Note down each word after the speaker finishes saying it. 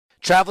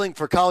Traveling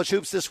for college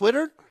hoops this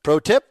winter? Pro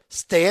tip,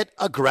 stay at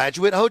a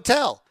graduate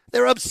hotel.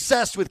 They're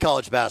obsessed with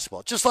college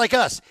basketball, just like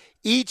us.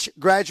 Each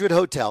graduate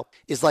hotel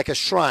is like a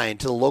shrine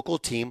to the local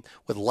team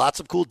with lots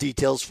of cool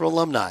details for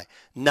alumni.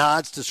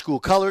 Nods to school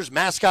colors,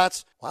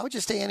 mascots. Why would you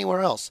stay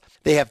anywhere else?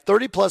 They have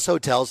 30-plus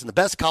hotels in the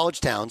best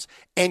college towns.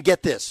 And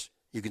get this,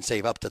 you can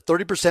save up to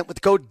 30% with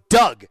the code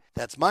DOUG.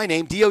 That's my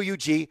name,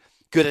 D-O-U-G.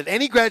 Good at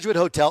any graduate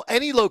hotel,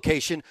 any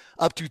location,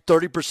 up to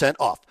 30%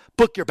 off.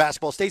 Book your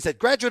basketball stays at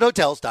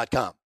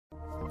graduatehotels.com.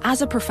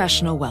 As a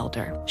professional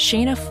welder,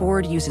 Shayna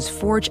Ford uses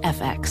Forge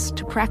FX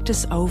to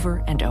practice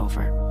over and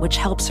over, which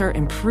helps her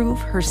improve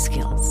her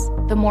skills.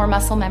 The more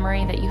muscle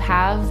memory that you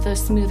have, the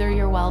smoother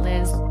your weld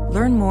is.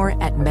 Learn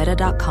more at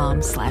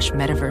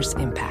meta.com/metaverse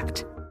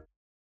impact.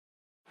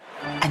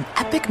 An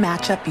epic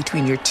matchup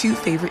between your two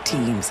favorite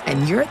teams,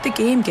 and you're at the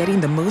game getting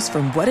the most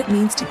from what it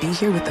means to be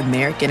here with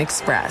American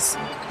Express.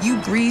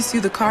 You breeze through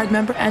the card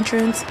member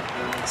entrance,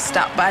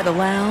 stop by the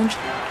lounge.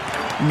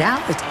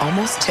 Now it's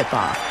almost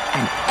tip-off,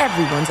 and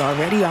everyone's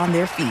already on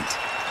their feet.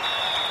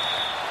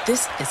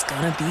 This is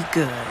gonna be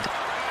good.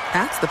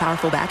 That's the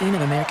powerful backing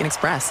of American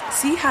Express.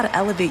 See how to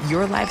elevate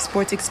your live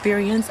sports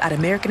experience at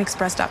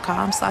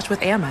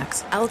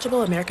americanexpress.com/withAmex.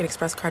 Eligible American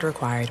Express card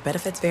required.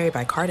 Benefits vary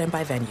by card and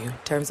by venue.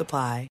 Terms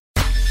apply.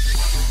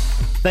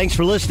 Thanks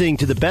for listening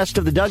to the Best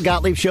of the Doug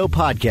Gottlieb Show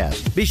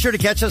podcast. Be sure to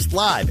catch us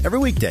live every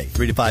weekday,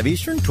 3 to 5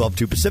 Eastern, 12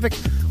 to 2 Pacific,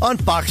 on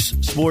Fox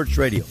Sports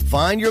Radio.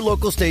 Find your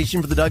local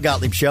station for the Doug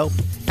Gottlieb Show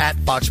at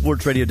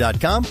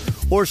foxsportsradio.com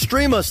or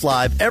stream us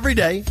live every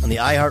day on the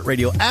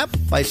iHeartRadio app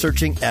by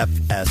searching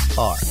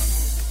FSR.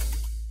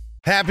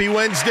 Happy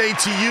Wednesday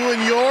to you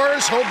and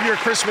yours. Hope your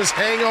Christmas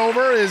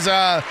hangover is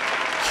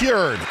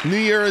cured. New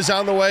Year is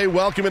on the way.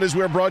 Welcome it as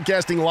we're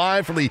broadcasting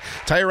live from the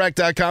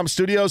TireRack.com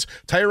studios.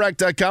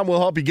 TireRack.com will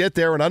help you get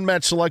there. An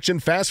unmatched selection,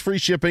 fast free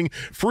shipping,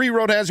 free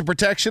road hazard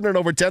protection, and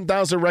over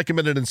 10,000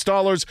 recommended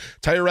installers.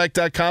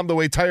 TireRack.com, the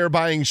way tire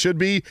buying should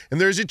be.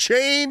 And there's a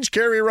change,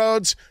 Kerry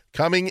Rhodes,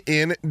 coming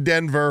in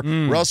Denver.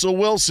 Russell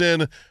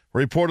Wilson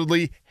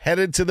reportedly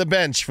headed to the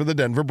bench for the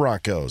Denver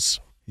Broncos.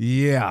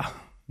 Yeah.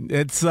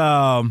 It's it's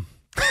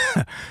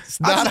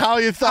not how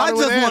you thought it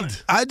would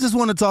end. I just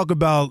want to talk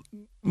about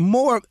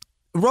more.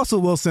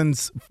 Russell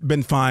Wilson's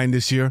been fine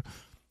this year.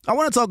 I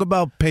want to talk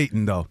about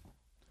Peyton, though.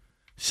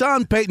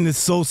 Sean Payton is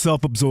so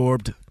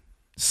self-absorbed,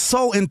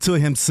 so into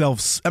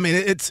himself. I mean,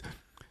 it's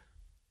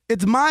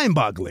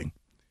mind-boggling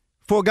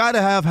for a guy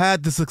to have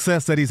had the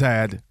success that he's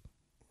had.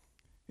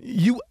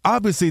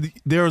 Obviously,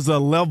 there's a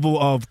level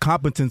of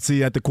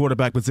competency at the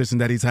quarterback position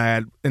that he's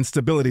had and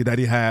stability that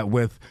he had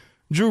with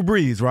Drew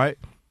Brees, right?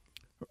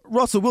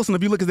 Russell Wilson,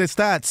 if you look at his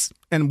stats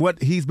and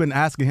what he's been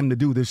asking him to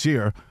do this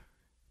year,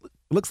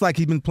 looks like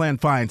he's been playing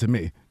fine to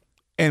me.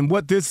 And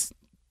what this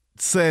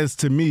says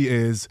to me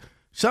is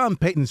Sean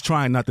Payton's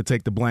trying not to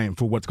take the blame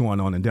for what's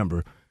going on in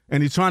Denver.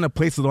 And he's trying to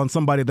place it on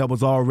somebody that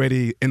was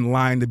already in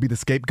line to be the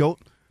scapegoat.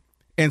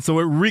 And so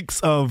it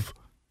reeks of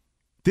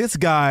this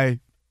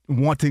guy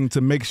wanting to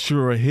make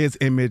sure his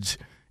image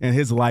and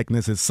his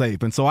likeness is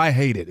safe. And so I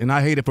hate it. And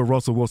I hate it for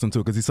Russell Wilson, too,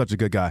 because he's such a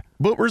good guy.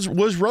 But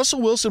was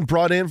Russell Wilson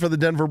brought in for the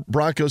Denver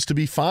Broncos to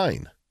be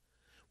fine?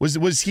 Was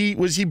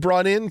he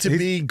brought in to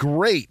be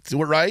great,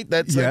 right?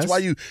 That's why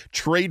you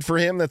trade for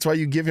him. That's why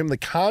you give him the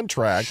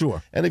contract.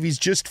 Sure. And if he's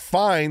just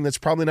fine, that's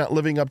probably not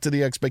living up to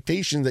the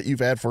expectations that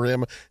you've had for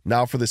him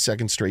now for the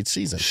second straight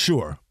season.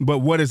 Sure. But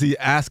what is he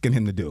asking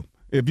him to do?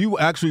 If you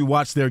actually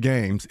watch their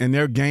games and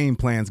their game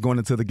plans going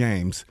into the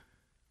games,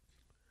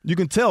 you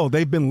can tell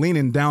they've been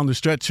leaning down the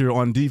stretch here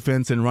on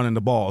defense and running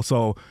the ball.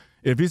 So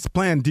if he's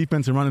playing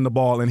defense and running the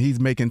ball and he's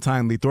making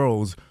timely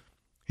throws,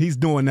 he's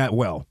doing that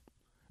well.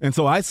 And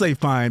so I say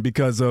fine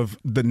because of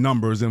the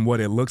numbers and what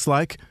it looks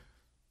like,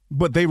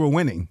 but they were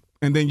winning.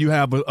 And then you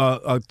have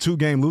a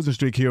two-game losing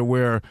streak here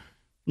where,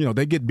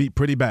 they get beat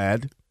pretty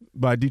bad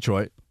by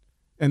Detroit.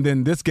 And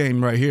then this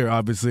game right here,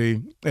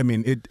 obviously, I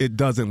mean, it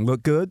doesn't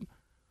look good.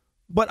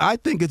 But I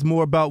think it's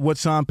more about what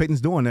Sean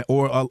Payton's doing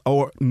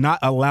or not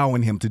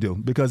allowing him to do,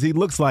 because he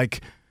looks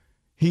like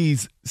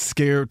he's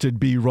scared to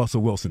be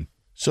Russell Wilson.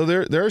 So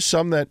there are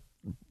some that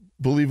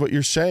believe what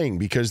you're saying,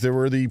 because there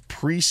were the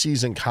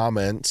preseason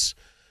comments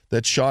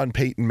that Sean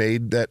Payton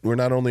made that were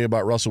not only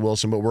about Russell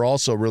Wilson, but were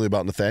also really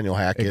about Nathaniel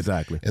Hackett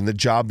and the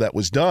job that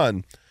was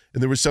done.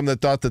 And there was some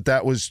that thought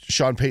that was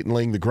Sean Payton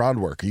laying the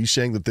groundwork. Are you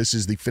saying that this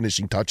is the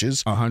finishing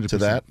touches 100%, to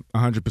that?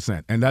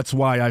 100%. And that's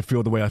why I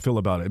feel the way I feel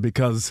about it,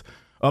 because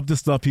of the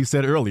stuff he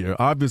said earlier.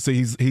 Obviously,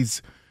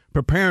 he's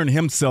preparing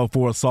himself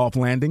for a soft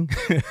landing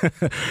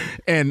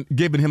and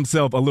giving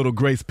himself a little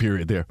grace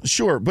period there.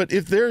 Sure, but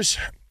if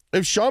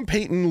Sean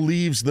Payton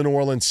leaves the New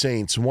Orleans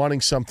Saints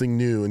wanting something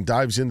new and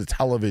dives into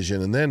television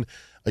and then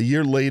a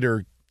year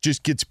later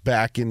just gets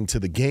back into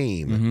the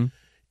game,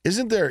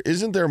 isn't there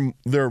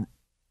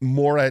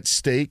more at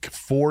stake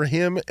for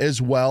him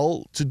as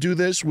well to do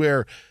this,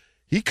 where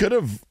he could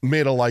have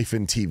made a life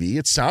in TV?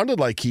 It sounded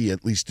like he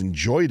at least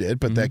enjoyed it,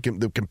 but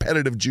the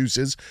competitive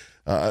juices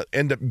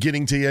end up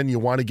getting to you and you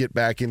want to get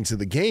back into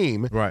the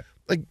game. Right.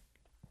 Like,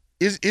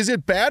 is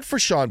it bad for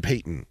Sean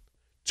Payton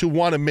to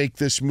want to make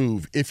this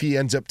move if he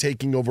ends up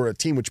taking over a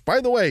team, which, by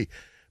the way,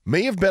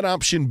 may have been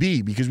option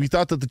B, because we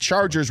thought that the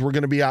Chargers were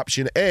going to be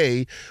option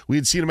A. We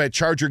had seen him at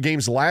Charger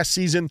games last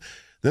season.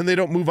 Then they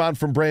don't move on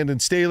from Brandon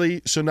Staley,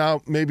 so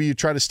now maybe you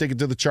try to stick it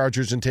to the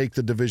Chargers and take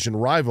the division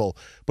rival.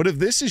 But if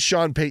this is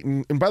Sean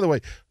Payton, and by the way,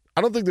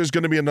 I don't think there's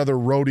going to be another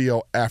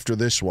rodeo after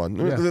this one.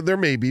 Yeah. There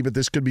may be, but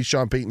this could be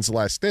Sean Payton's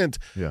last stint.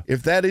 Yeah.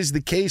 If that is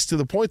the case to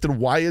the point, then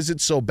why is it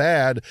so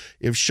bad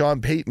if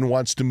Sean Payton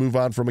wants to move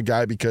on from a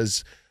guy,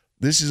 because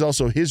this is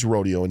also his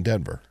rodeo in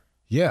Denver?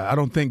 Yeah, I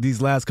don't think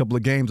these last couple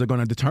of games are going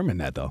to determine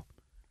that, though.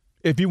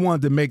 If you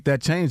wanted to make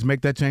that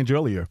change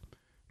earlier.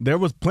 There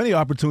was plenty of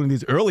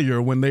opportunities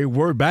earlier when they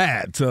were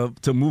bad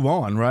to move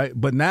on, right?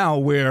 But now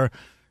where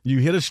you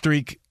hit a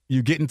streak,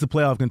 you get into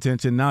playoff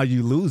contention, now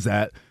you lose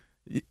that,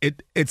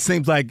 it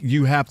seems like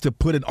you have to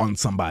put it on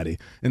somebody.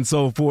 And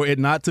so for it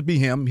not to be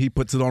him, he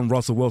puts it on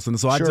Russell Wilson.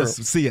 So Sure. I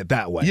just see it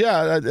that way.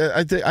 Yeah,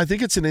 I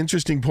think it's an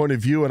interesting point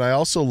of view, and I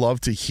also love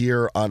to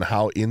hear on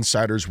how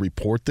insiders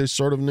report this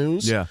sort of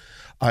news. Yeah.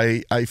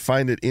 I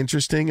find it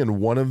interesting, and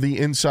one of the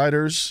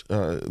insiders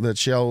that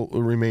shall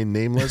remain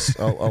nameless,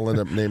 I'll end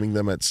up naming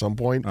them at some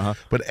point,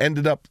 but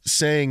ended up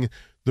saying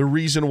the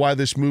reason why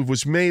this move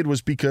was made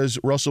was because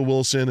Russell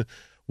Wilson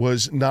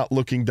was not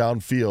looking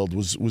downfield,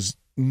 was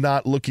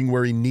not looking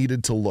where he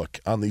needed to look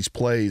on these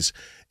plays,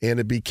 and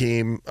it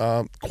became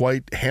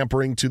quite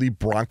hampering to the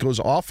Broncos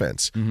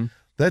offense. Mm-hmm.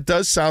 That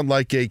does sound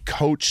like a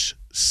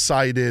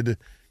coach-sided,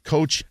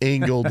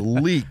 coach-angled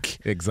leak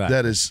exactly.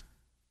 that is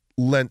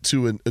lent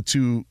to an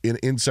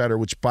insider,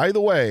 which, by the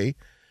way,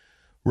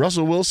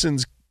 Russell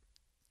Wilson's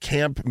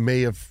camp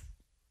may have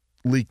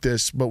leaked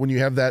this, but when you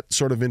have that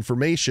sort of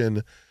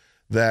information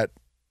that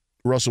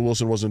Russell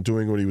Wilson wasn't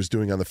doing what he was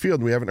doing on the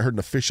field, and we haven't heard an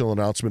official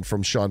announcement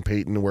from Sean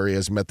Payton where he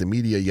has met the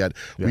media yet.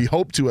 Yeah. We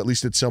hope to, at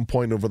least at some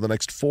point over the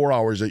next 4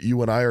 hours, that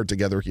you and I are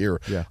together here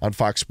on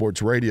Fox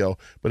Sports Radio.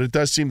 But it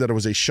does seem that it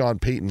was a Sean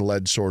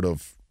Payton-led sort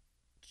of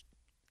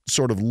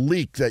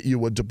leak that you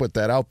would to put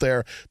that out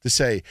there to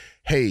say,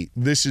 hey,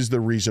 this is the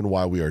reason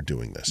why we are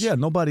doing this. Yeah,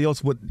 nobody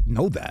else would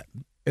know that.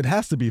 It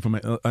has to be from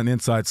an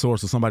inside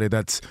source or somebody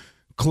that's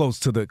close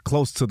to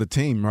the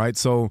team, right?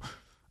 So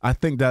I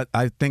think that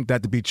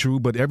to be true,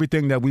 but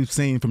everything that we've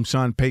seen from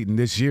Sean Payton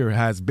this year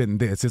has been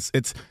this.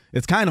 It's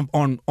kind of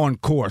on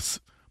course,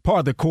 part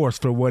of the course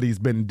for what he's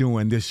been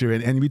doing this year.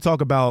 And we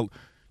talk about,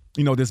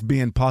 this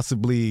being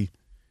possibly,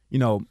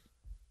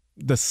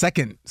 the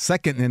second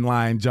in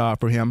line job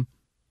for him.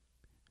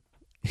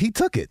 He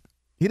took it.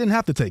 He didn't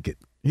have to take it.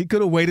 He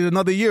could have waited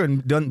another year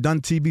and done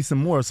TV some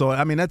more. So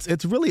I mean,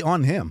 it's really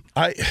on him.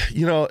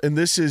 And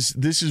this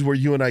is where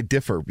you and I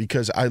differ,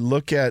 because I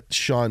look at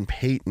Sean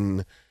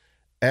Payton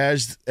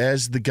as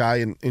the guy,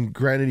 and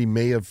granted, he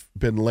may have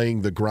been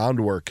laying the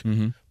groundwork,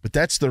 but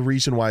that's the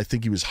reason why I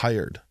think he was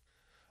hired.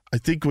 I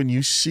think when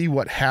you see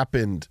what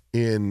happened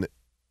in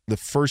the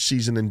first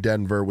season in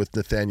Denver with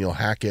Nathaniel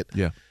Hackett,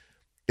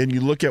 and you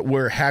look at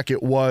where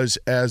Hackett was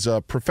as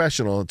a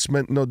professional, it's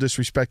meant no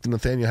disrespect to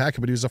Nathaniel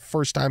Hackett, but he was a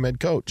first-time head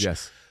coach.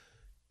 Yes.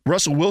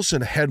 Russell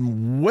Wilson had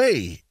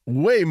way,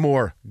 way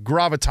more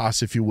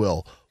gravitas, if you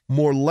will,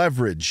 more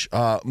leverage,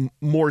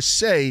 more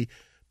say,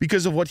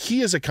 because of what he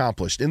has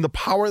accomplished and the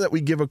power that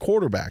we give a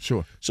quarterback.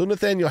 Sure. So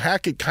Nathaniel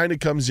Hackett kind of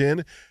comes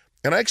in,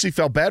 and I actually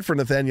felt bad for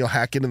Nathaniel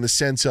Hackett in the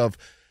sense of,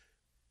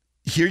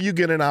 here you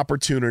get an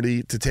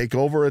opportunity to take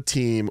over a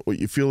team, what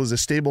you feel is a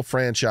stable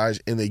franchise,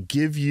 and they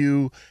give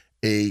you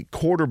a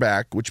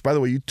quarterback, which, by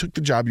the way, you took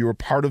the job. You were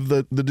part of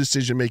the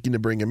decision-making to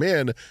bring him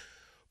in,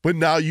 but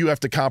now you have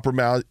to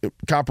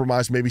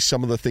compromise maybe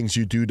some of the things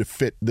you do to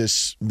fit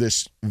this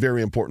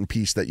very important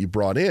piece that you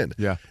brought in.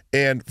 Yeah.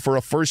 And for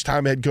a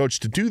first-time head coach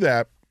to do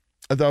that,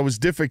 I thought it was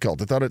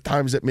difficult. I thought at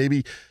times that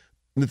maybe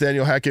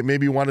Nathaniel Hackett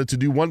maybe wanted to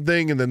do one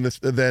thing, and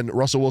then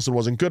Russell Wilson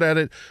wasn't good at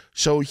it,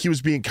 so he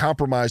was being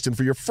compromised. And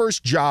for your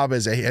first job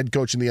as a head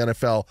coach in the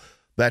NFL,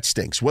 that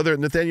stinks. Whether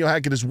Nathaniel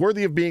Hackett is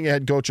worthy of being a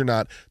head coach or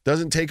not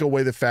doesn't take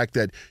away the fact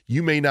that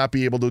you may not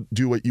be able to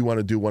do what you want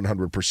to do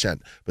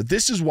 100%. But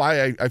this is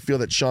why I feel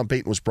that Sean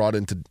Payton was brought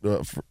in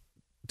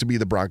to be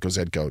the Broncos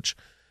head coach,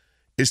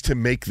 is to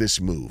make this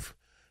move.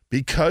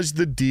 Because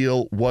the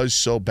deal was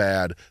so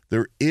bad,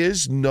 there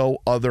is no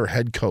other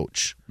head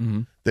coach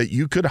that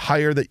you could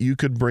hire, that you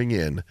could bring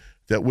in,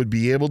 that would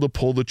be able to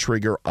pull the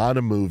trigger on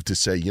a move to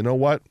say, you know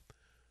what,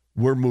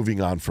 we're moving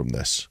on from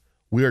this.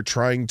 We are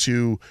trying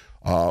to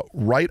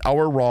right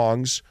our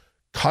wrongs,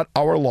 cut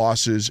our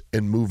losses,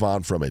 and move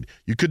on from it.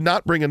 You could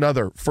not bring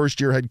another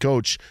first-year head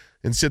coach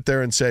and sit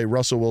there and say,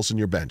 Russell Wilson,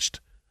 you're benched.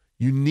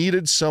 You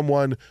needed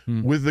someone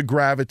with the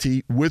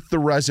gravity, with the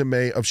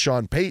resume of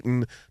Sean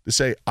Payton to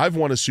say, I've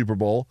won a Super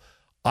Bowl.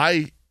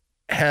 I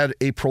had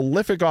a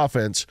prolific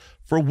offense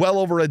for well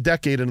over a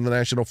decade in the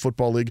National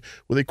Football League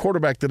with a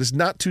quarterback that is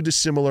not too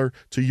dissimilar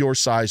to your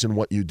size and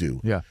what you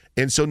do. Yeah.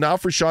 And so now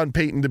for Sean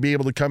Payton to be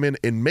able to come in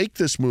and make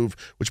this move,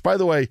 which, by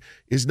the way,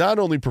 is not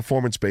only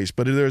performance-based,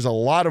 but there's a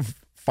lot of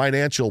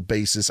financial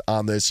basis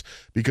on this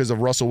because of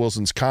Russell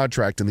Wilson's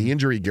contract and the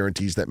injury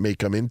guarantees that may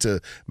come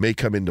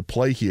into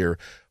play here.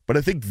 But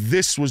I think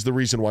this was the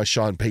reason why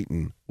Sean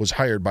Payton was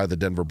hired by the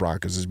Denver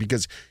Broncos, is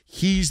because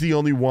he's the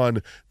only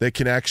one that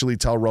can actually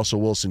tell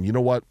Russell Wilson, you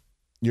know what,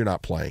 you're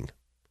not playing.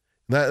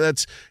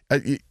 That's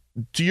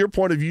to your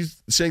point of you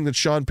saying that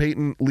Sean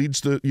Payton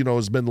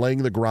has been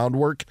laying the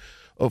groundwork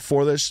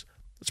for this.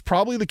 It's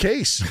probably the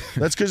case.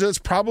 That's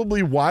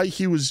probably why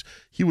he was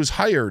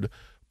hired.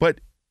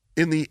 But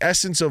in the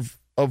essence of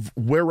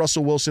where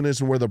Russell Wilson is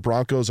and where the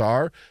Broncos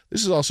are,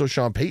 this is also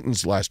Sean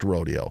Payton's last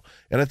rodeo.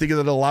 And I think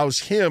that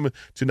allows him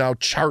to now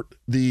chart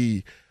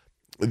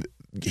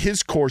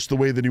his course the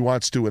way that he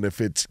wants to. And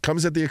if it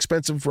comes at the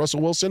expense of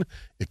Russell Wilson,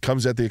 it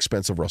comes at the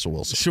expense of Russell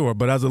Wilson. Sure,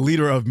 but as a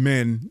leader of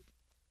men,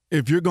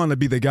 if you're going to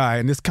be the guy,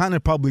 and this kind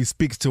of probably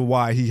speaks to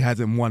why he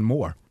hasn't won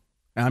more,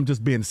 and I'm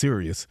just being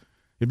serious.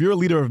 If you're a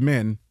leader of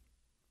men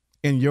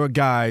and your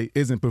guy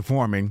isn't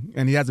performing,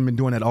 and he hasn't been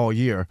doing that all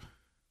year,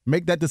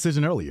 make that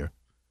decision earlier.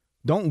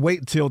 Don't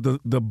wait till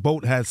the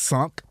boat has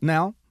sunk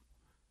now,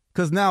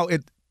 because now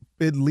it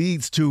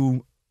leads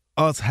to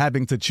us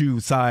having to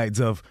choose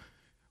sides of,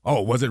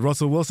 oh, was it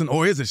Russell Wilson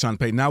or is it Sean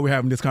Payton? Now we're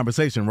having this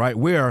conversation, right?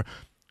 Where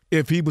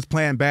if he was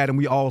playing bad and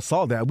we all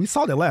saw that, we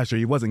saw that last year,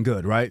 he wasn't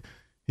good, right?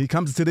 He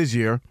comes to this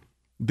year,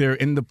 they're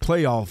in the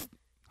playoff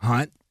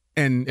hunt,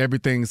 and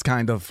everything's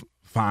kind of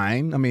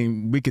fine. I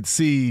mean, we could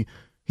see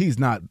he's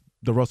not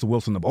the Russell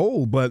Wilson of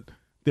old, but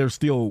they're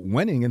still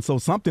winning, and so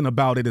something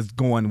about it is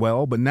going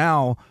well. But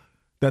now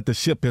that the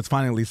ship has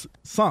finally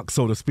sunk,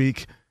 so to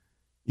speak,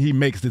 he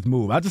makes this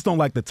move. I just don't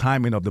like the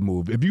timing of the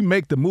move. If you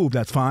make the move,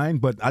 that's fine,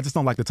 but I just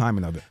don't like the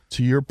timing of it.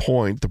 To your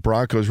point, the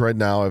Broncos right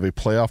now have a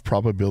playoff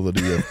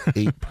probability of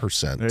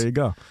 8%. There you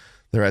go.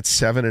 They're at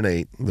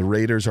 7-8. The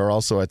Raiders are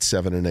also at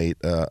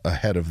 7-8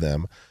 ahead of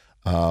them.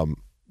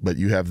 But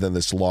you have then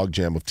this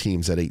logjam of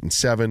teams at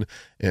 8-7,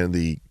 and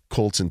the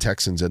Colts and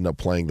Texans end up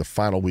playing the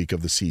final week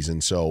of the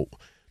season. So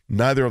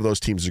neither of those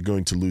teams are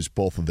going to lose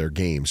both of their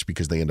games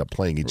because they end up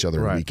playing each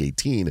other in Week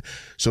 18.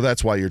 So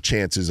that's why your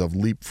chances of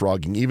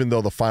leapfrogging, even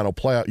though the final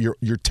playoff,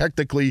 you're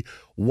technically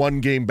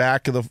one game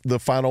back of the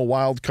final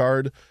wild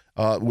card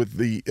with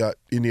the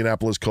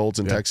Indianapolis Colts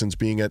and Texans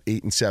being at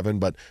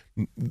 8-7, but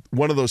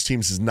one of those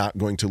teams is not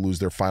going to lose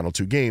their final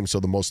two games, so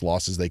the most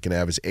losses they can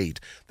have is 8.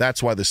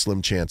 That's why the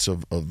slim chance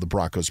of the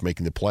Broncos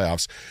making the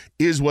playoffs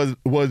is what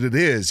it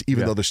is,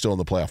 even though they're still in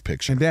the playoff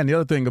picture. And Dan, the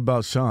other thing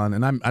about Sean,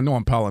 and I know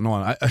I'm piling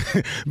on.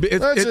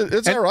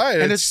 It's all right.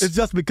 And it's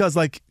just because,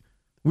 like,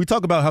 we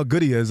talk about how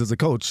good he is as a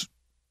coach.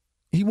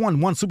 He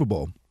won 1 Super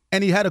Bowl.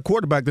 And he had a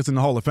quarterback that's in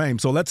the Hall of Fame.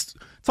 So let's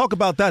talk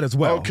about that as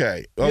well.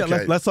 Okay.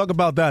 Yeah, let's talk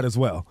about that as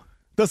well.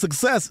 The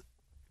success,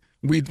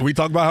 we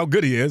talk about how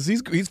good he is.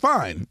 He's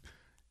fine.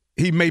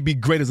 He may be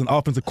great as an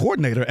offensive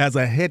coordinator. As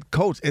a head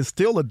coach, it's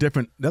still a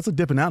different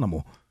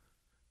animal.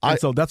 And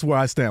so that's where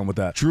I stand with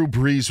that. Drew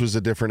Brees was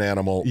a different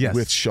animal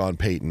with Sean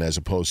Payton as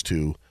opposed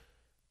to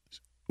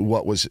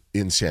what was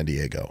in San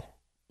Diego.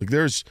 Like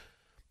there's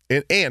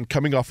and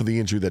coming off of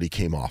the injury that he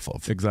came off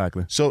of.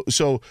 Exactly. So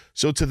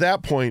to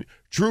that point,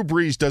 Drew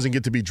Brees doesn't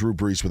get to be Drew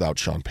Brees without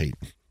Sean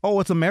Payton. Oh,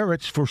 it's a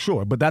marriage for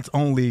sure, but that's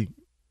only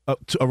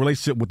a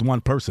relationship with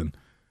one person.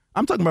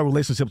 I'm talking about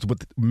relationships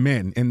with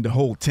men and the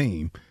whole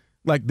team.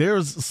 Like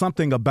there's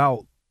something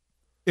about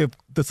if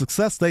the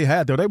success they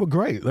had there, they were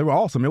great. They were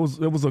awesome.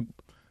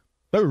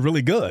 They were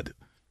really good.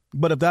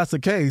 But if that's the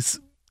case,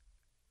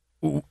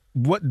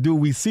 what do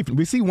we see?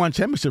 We see 1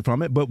 championship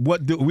from it, but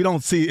we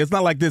don't see? It's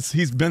not like this.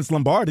 He's Vince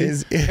Lombardi,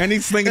 and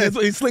he's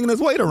slinging his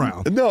weight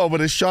around. No,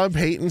 but is Sean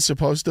Payton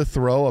supposed to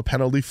throw a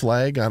penalty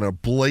flag on a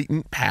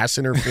blatant pass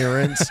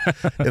interference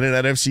in an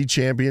NFC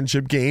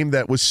Championship game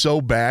that was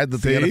so bad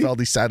that the NFL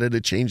decided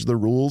to change the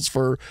rules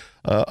for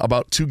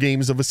about 2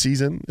 games of a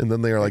season, and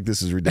then they are like,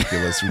 "This is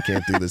ridiculous. We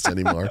can't do this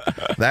anymore."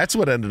 That's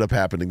what ended up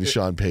happening to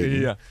Sean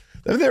Payton. Yeah,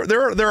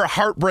 there are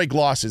heartbreak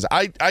losses.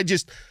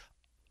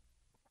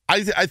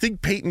 I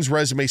think Peyton's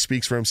resume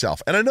speaks for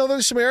himself. And I know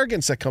there's some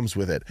arrogance that comes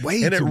with it.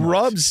 And it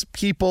rubs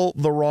people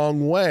the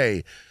wrong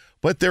way.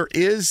 But there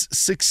is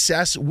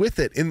success with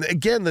it. And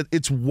again,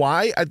 it's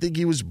why I think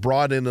he was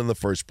brought in the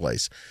first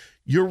place.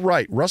 You're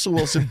right. Russell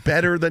Wilson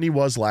better than he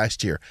was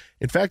last year.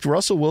 In fact,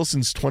 Russell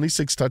Wilson's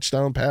 26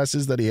 touchdown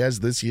passes that he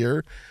has this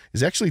year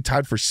is actually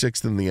tied for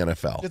 6th in the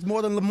NFL. It's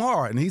more than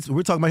Lamar, and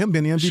we're talking about him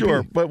being the MVP.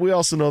 Sure, but we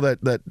also know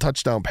that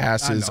touchdown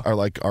passes are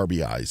like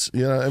RBIs.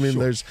 You know, I mean,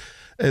 there's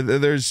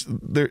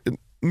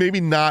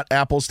maybe not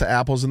apples to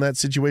apples in that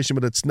situation,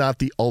 but it's not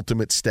the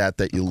ultimate stat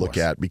that you look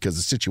at because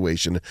the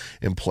situation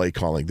and play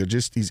calling.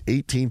 He's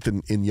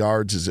 18th in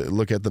yards.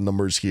 Look at the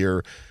numbers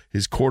here.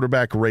 His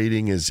quarterback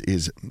rating is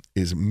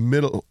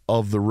middle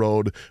of the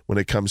road when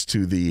it comes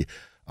to the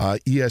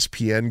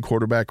ESPN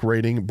quarterback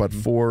rating, but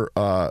for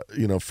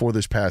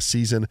this past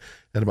season,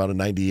 at about a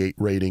 98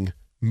 rating,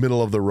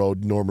 middle of the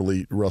road.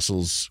 Normally,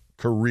 Russell's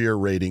career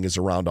rating is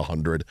around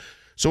 100.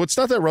 So it's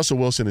not that Russell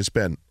Wilson has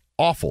been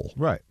awful.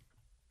 Right.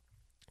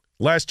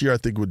 Last year, I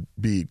think, would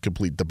be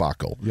complete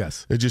debacle.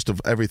 Yes. It's just of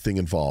everything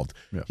involved.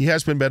 Yeah. He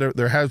has been better.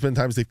 There has been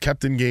times they've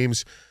kept in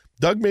games.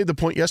 Doug made the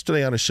point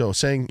yesterday on his show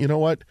saying, you know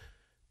what?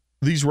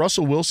 These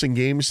Russell Wilson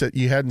games that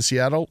you had in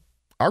Seattle,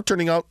 are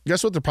turning out,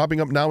 guess what? They're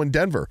popping up now in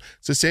Denver.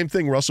 It's the same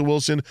thing. Russell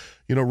Wilson,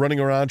 running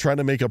around trying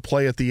to make a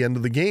play at the end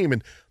of the game.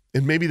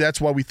 And maybe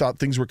that's why we thought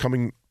things were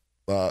coming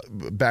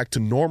back to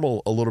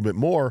normal a little bit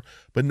more.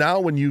 But now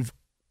when you've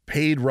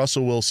paid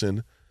Russell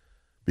Wilson,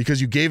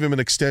 because you gave him an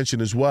extension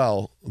as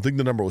well, I think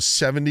the number was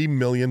 $70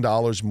 million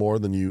more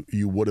than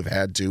you would have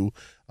had to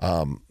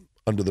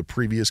under the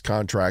previous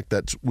contract.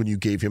 That's when you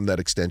gave him that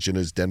extension,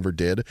 as Denver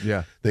did.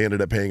 Yeah, they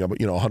ended up paying about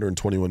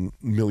 $121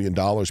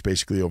 million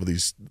basically over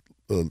these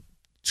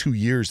 2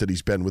 years that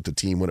he's been with the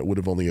team, when it would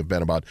have only have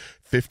been about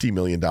 $50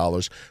 million.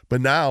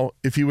 But now,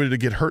 if he were to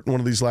get hurt in one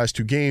of these last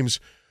two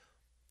games,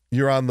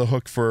 you're on the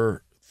hook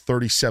for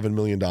 $37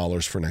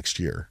 million for next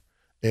year.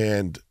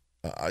 And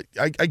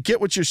I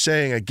get what you're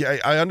saying.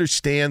 I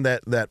understand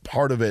that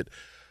part of it.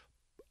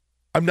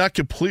 I'm not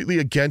completely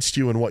against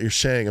you in what you're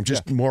saying. I'm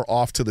just more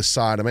off to the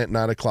side. I'm at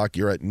 9 o'clock.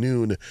 You're at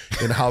noon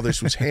in how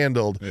this was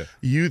handled.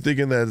 You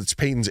thinking that it's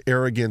Peyton's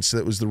arrogance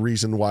that was the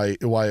reason why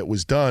it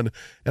was done.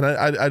 And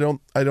I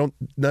don't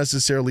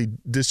necessarily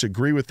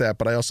disagree with that,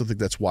 but I also think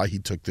that's why he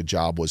took the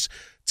job, was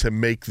to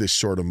make this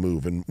sort of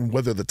move. And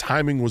whether the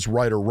timing was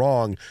right or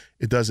wrong,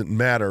 it doesn't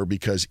matter,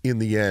 because in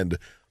the end,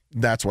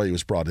 that's why he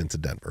was brought into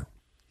Denver.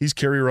 He's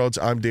Kerry Rhodes.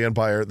 I'm Dan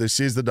Byer. This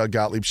is the Doug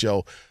Gottlieb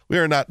Show. We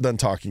are not done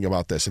talking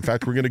about this. In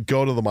fact, we're going to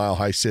go to the Mile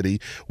High City,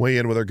 weigh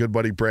in with our good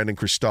buddy Brandon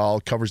Cristal,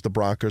 covers the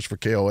Broncos for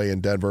KOA in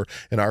Denver,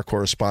 and our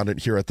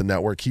correspondent here at the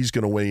network. He's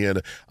going to weigh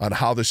in on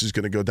how this is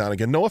going to go down.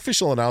 Again, no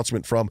official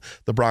announcement from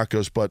the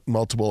Broncos, but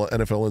multiple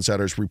NFL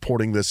insiders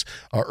reporting this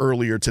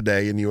earlier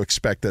today, and you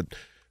expect that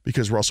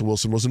because Russell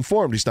Wilson was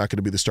informed he's not going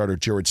to be the starter.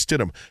 Jared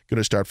Stidham going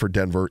to start for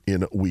Denver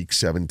in Week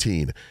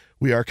 17.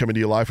 We are coming to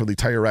you live from the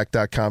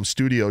TireRack.com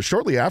studio.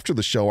 Shortly after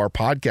the show, our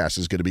podcast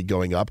is going to be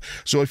going up.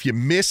 So if you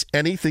miss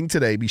anything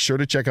today, be sure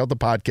to check out the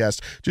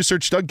podcast. Just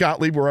search Doug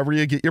Gottlieb wherever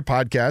you get your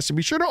podcasts. And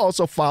be sure to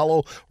also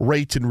follow,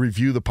 rate, and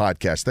review the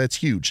podcast. That's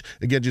huge.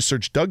 Again, just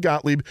search Doug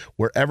Gottlieb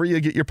wherever you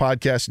get your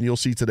podcast, and you'll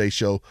see today's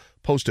show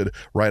posted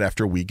right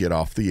after we get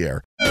off the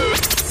air.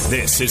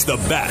 This is the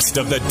best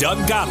of the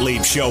Doug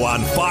Gottlieb Show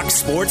on Fox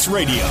Sports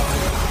Radio.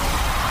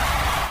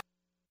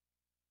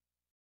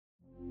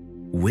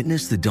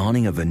 Witness the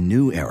dawning of a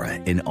new era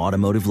in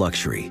automotive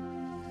luxury,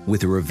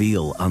 with a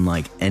reveal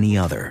unlike any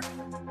other,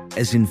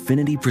 as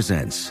Infiniti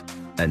presents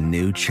a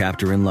new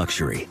chapter in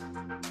luxury,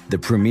 the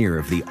premiere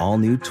of the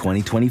all-new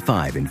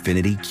 2025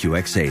 Infiniti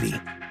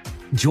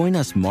QX80. Join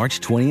us March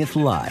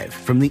 20th live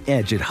from the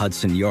Edge at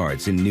Hudson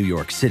Yards in New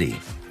York City,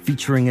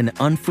 featuring an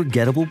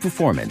unforgettable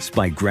performance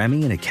by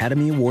Grammy and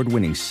Academy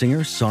Award-winning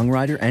singer,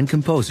 songwriter, and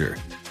composer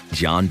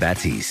Jon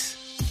Batiste.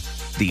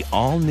 The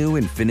all-new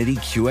Infiniti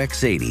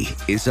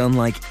QX80 is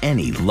unlike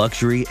any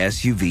luxury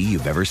SUV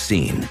you've ever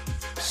seen.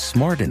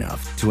 Smart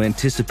enough to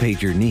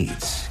anticipate your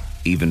needs,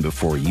 even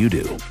before you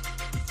do.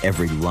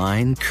 Every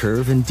line,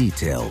 curve, and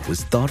detail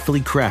was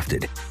thoughtfully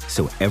crafted,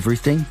 so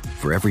everything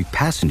for every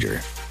passenger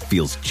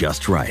feels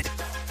just right.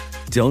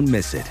 Don't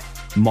miss it.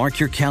 Mark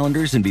your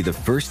calendars and be the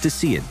first to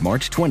see it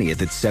March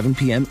 20th at 7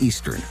 p.m.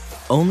 Eastern,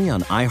 only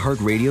on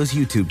iHeartRadio's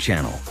YouTube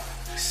channel.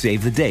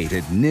 Save the date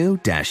at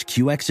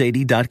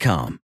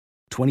new-QX80.com.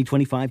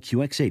 2025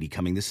 QX80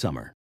 coming this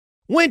summer.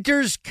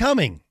 Winter's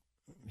coming.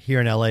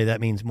 Here in LA, that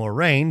means more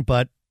rain,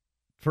 but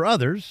for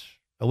others,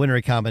 a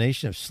wintry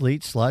combination of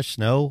sleet, slush,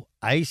 snow,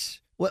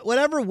 ice,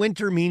 whatever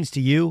winter means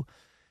to you,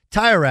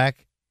 Tire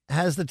Rack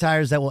has the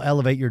tires that will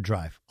elevate your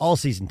drive.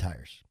 All-season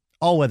tires,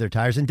 all-weather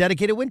tires, and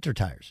dedicated winter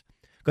tires.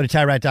 Go to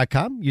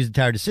TireRack.com, use the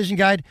Tire Decision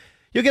Guide.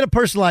 You'll get a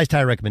personalized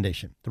tire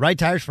recommendation. The right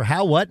tires for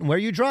how, what, and where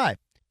you drive.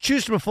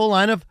 Choose from a full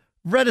line of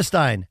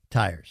Vredestein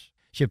tires.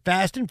 Ship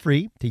fast and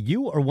free to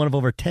you or one of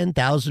over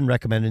 10,000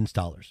 recommended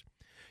installers.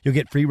 You'll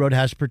get free road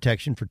hazard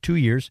protection for 2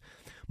 years.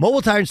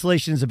 Mobile tire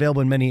installation is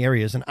available in many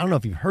areas, and I don't know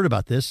if you've heard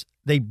about this.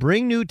 They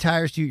bring new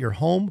tires to your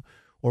home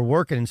or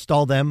work and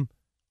install them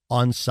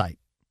on site.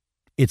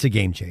 It's a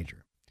game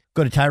changer.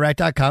 Go to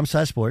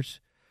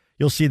TireRack.com/sports.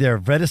 You'll see their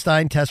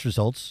Vredestein test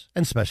results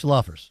and special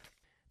offers.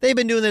 They've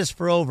been doing this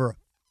for over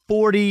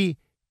 40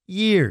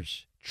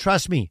 years.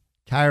 Trust me,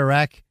 Tire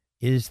Rack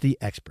is the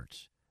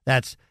experts.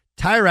 That's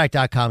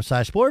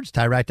TireRack.com/sports,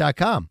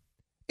 TireRack.com.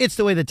 It's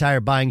the way the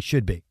tire buying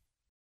should be.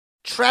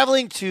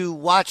 Traveling to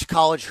watch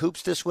college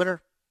hoops this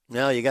winter?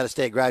 No, you got to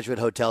stay at Graduate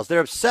Hotels.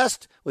 They're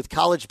obsessed with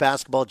college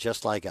basketball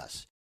just like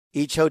us.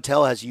 Each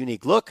hotel has a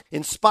unique look,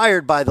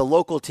 inspired by the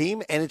local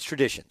team and its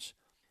traditions.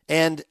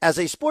 And as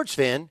a sports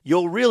fan,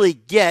 you'll really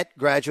get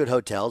Graduate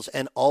Hotels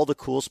and all the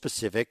cool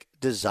specific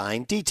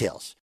design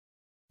details.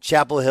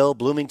 Chapel Hill,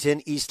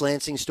 Bloomington, East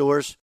Lansing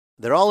stores,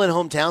 they're all in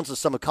hometowns of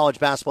some of college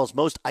basketball's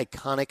most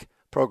iconic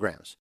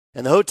programs.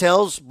 And the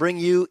hotels bring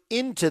you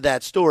into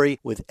that story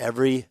with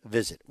every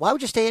visit. Why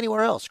would you stay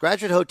anywhere else?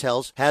 Graduate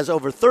Hotels has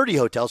over 30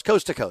 hotels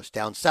coast to coast,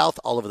 down south,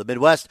 all over the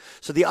Midwest.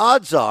 So the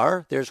odds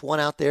are there's one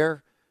out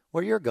there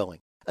where you're going,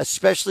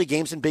 especially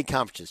games and big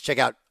conferences. Check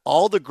out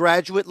all the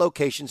Graduate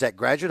locations at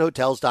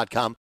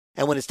graduatehotels.com.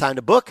 And when it's time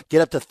to book,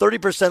 get up to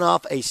 30%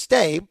 off a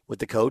stay with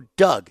the code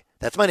DOUG.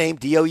 That's my name,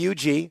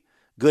 D-O-U-G.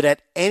 Good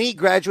at any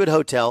Graduate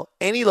Hotel,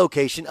 any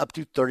location, up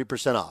to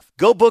 30% off.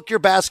 Go book your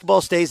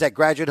basketball stays at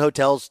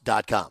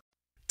graduatehotels.com.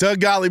 Doug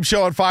Gottlieb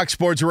Show on Fox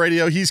Sports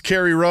Radio. He's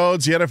Kerry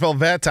Rhodes, the NFL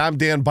vet. I'm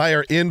Dan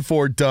Beyer in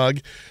for Doug.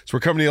 So we're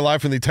coming to you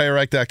live from the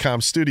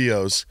TireRack.com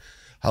studios.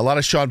 A lot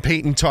of Sean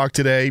Payton talk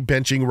today,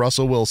 benching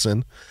Russell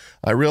Wilson.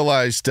 I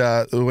realized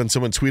when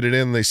someone tweeted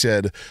in, they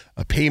said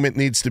a payment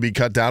needs to be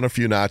cut down a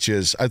few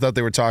notches. I thought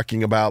they were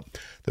talking about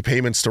the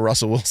payments to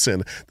Russell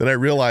Wilson. Then I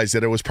realized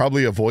that it was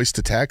probably a voice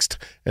to text,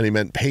 and he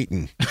meant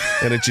Peyton.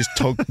 And it just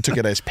took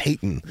it as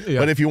Peyton. Yeah.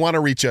 But if you want to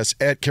reach us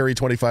at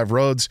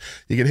Kerry25Rhodes,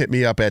 you can hit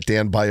me up at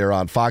Dan Beyer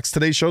on Fox.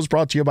 Today's show is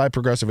brought to you by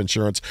Progressive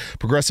Insurance.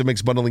 Progressive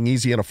makes bundling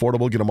easy and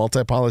affordable. Get a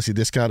multi-policy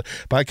discount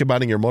by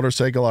combining your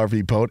motorcycle,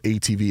 RV, boat,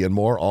 ATV, and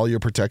more. All your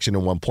protection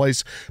in one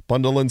place.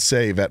 Bundle and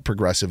save at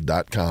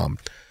Progressive.com.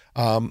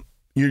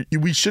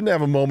 We shouldn't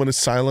have a moment of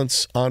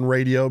silence on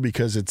radio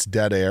because it's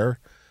dead air,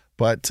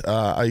 but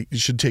I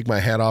should take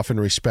my hat off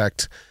and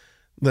respect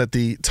that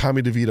the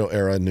Tommy DeVito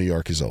era in New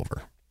York is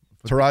over.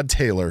 Tyrod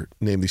Taylor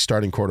named the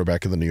starting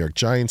quarterback of the New York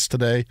Giants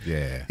today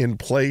in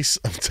place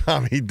of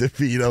Tommy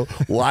DeVito.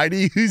 Why do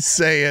you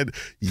say it?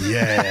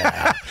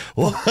 Yeah.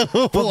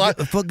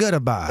 Forget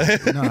about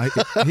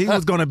it. He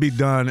was going to be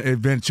done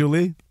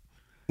eventually.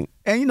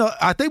 And,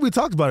 I think we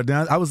talked about it,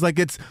 Dan. I was like,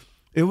 his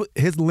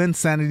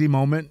Linsanity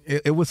moment.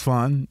 It was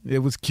fun. It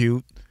was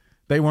cute.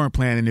 They weren't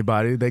playing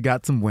anybody. They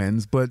got some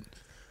wins. But,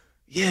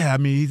 yeah, I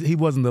mean, he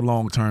wasn't the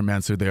long-term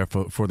answer there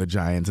for the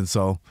Giants. And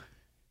so,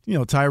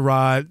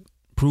 Tyrod,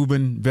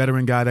 proven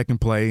veteran guy that can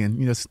play,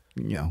 and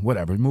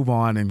whatever, move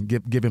on and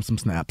give him some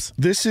snaps.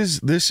 This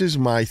is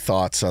my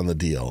thoughts on the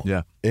deal.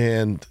 Yeah,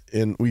 and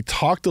we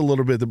talked a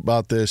little bit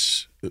about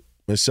this.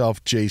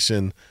 Myself,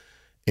 Jason,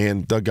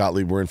 and Doug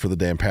Gottlieb were in for the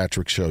Dan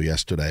Patrick Show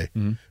yesterday.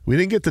 Mm-hmm. We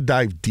didn't get to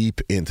dive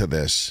deep into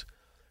this,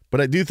 but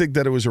I do think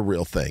that it was a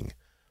real thing.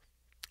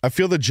 I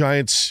feel the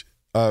Giants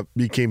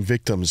became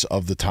victims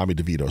of the Tommy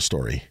DeVito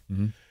story,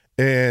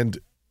 and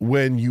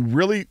when you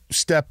really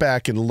step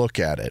back and look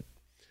at it.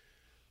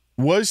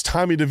 Was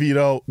Tommy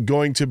DeVito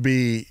going to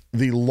be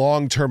the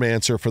long-term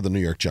answer for the New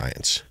York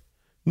Giants?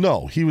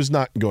 No, he was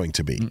not going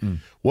to be.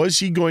 Was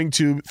he going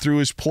to, through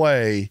his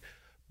play,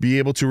 be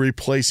able to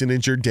replace an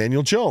injured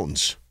Daniel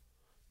Jones?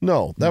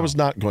 No, that was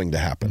not going to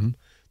happen.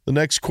 The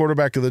next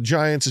quarterback of the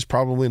Giants is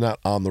probably not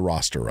on the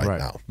roster right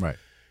now. Right.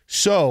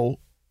 So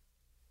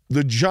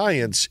the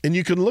Giants, and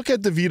you can look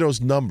at DeVito's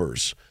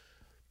numbers,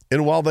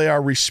 and while they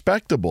are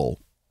respectable,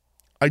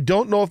 I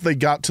don't know if they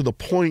got to the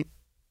point,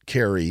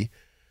 Kerry,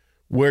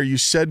 where you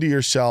said to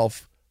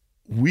yourself,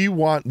 we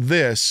want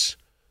this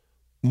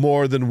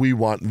more than we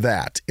want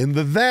that. And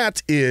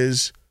that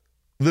is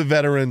the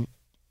veteran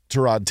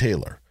Tyrod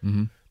Taylor.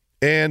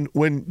 And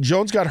when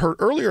Jones got hurt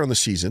earlier in the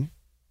season,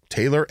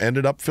 Taylor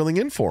ended up filling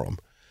in for him.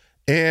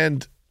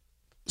 And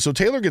so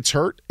Taylor gets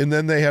hurt, and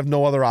then they have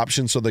no other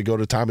option, so they go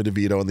to Tommy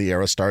DeVito, and the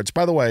era starts.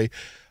 By the way,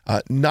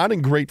 not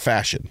in great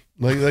fashion.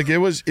 Like it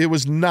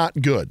was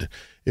not good.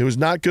 It was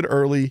not good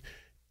early.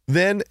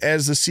 Then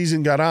as the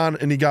season got on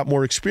and he got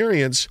more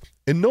experience,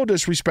 and no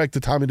disrespect to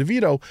Tommy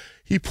DeVito,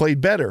 he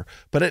played better.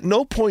 But at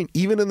no point,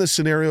 even in the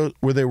scenario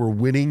where they were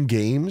winning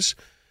games,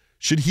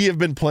 should he have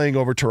been playing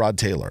over Tyrod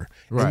Taylor.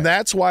 Right. And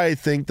that's why I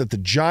think that the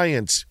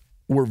Giants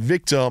were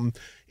victim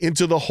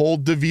into the whole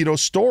DeVito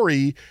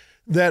story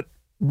that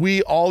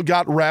we all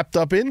got wrapped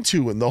up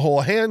into, and the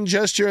whole hand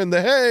gesture and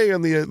the hey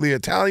and the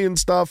Italian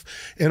stuff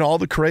and all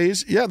the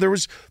craze. Yeah, there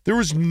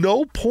was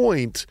no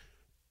point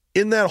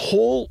in that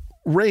whole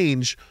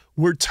range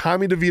where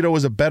Tommy DeVito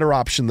was a better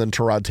option than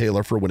Tyrod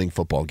Taylor for winning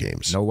football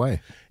games. No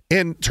way.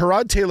 And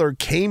Tyrod Taylor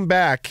came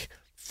back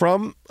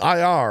from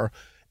IR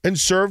and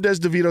served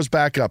as DeVito's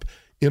backup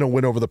in a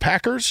win over the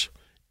Packers,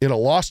 in a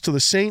loss to the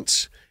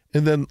Saints,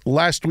 and then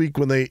last week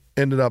when they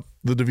ended up,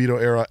 the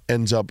DeVito era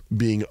ends up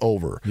being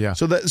over. Yeah.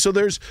 So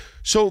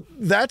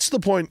that's the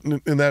point,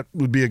 and that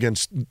would be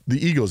against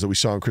the Eagles that we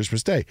saw on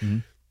Christmas Day.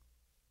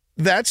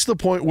 That's the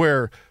point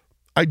where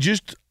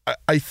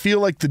I feel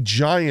like the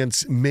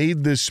Giants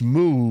made this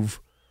move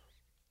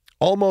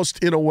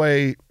almost in a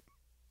way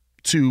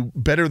to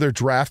better their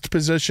draft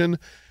position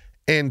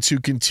and to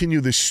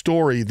continue the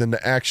story than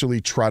to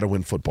actually try to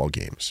win football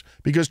games.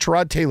 Because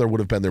Tyrod Taylor would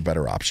have been their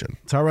better option.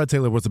 Tyrod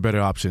Taylor was a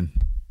better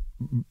option.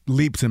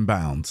 Leaps and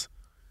bounds.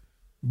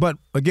 But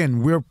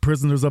again, we're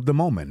prisoners of the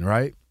moment,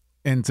 right?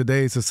 In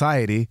today's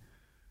society,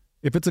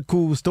 if it's a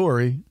cool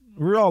story,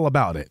 we're all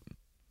about it.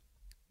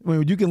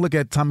 Well, you can look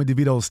at Tommy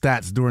DeVito's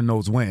stats during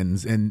those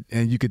wins, and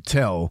you could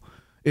tell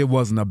it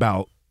wasn't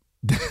about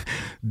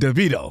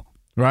DeVito,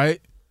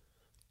 right?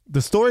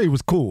 The story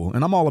was cool,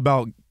 and I'm all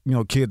about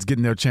kids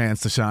getting their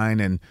chance to shine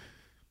and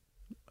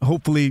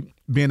hopefully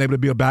being able to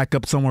be a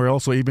backup somewhere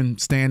else or even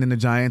staying in the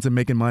Giants and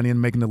making money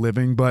and making a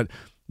living. But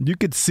you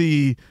could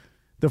see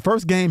the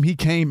first game he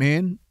came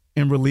in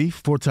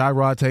relief for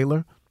Tyrod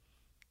Taylor,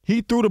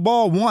 he threw the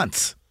ball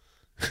once.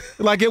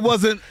 Like it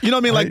wasn't,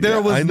 like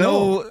there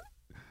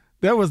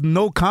was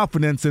no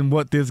confidence in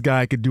what this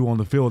guy could do on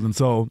the field. And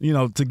so,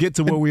 to get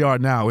to where we are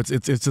now,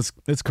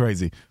 it's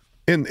crazy.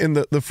 In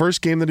the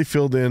first game that he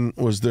filled in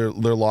was their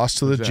loss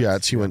to the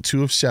Jets. He went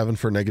 2 of 7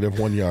 for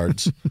 -1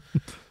 yards.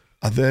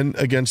 Then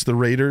against the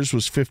Raiders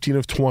was 15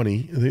 of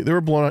 20. They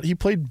were blown out. He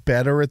played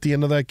better at the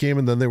end of that game,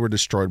 and then they were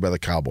destroyed by the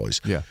Cowboys.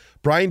 Yeah.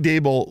 Brian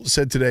Daboll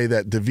said today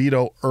that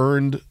DeVito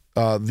earned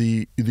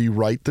the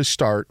right to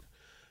start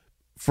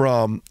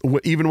from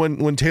even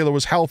when Taylor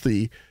was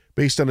healthy,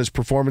 based on his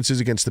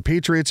performances against the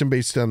Patriots and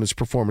based on his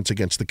performance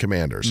against the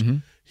Commanders. Mm-hmm.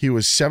 He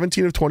was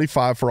 17 of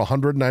 25 for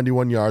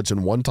 191 yards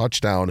and 1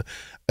 touchdown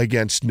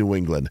against New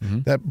England. Mm-hmm.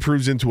 That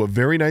proves into a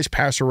very nice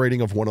passer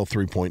rating of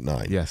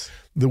 103.9. Yes.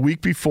 The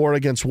week before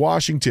against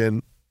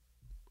Washington,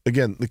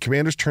 again, the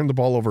Commanders turned the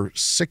ball over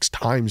 6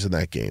 times in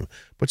that game.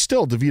 But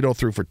still, DeVito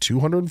threw for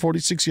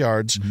 246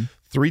 yards,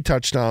 3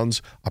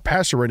 touchdowns, a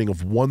passer rating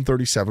of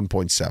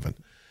 137.7.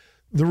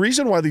 The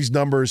reason why these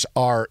numbers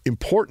are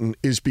important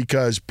is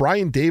because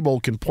Brian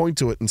Daboll can point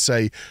to it and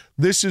say,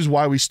 this is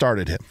why we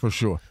started him. For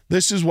sure.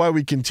 This is why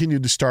we continue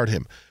to start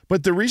him.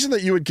 But the reason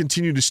that you would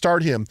continue to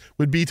start him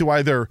would be to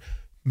either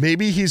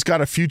maybe he's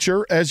got a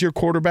future as your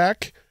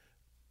quarterback,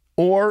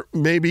 or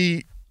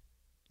maybe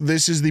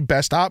this is the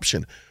best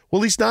option.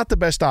 Well, he's not the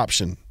best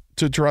option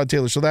to Tyrod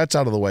Taylor, so that's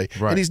out of the way.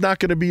 Right. And he's not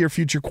going to be your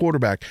future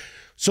quarterback.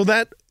 So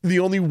that the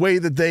only way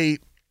that they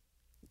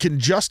can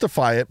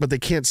justify it, but they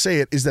can't say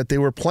it, is that they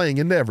were playing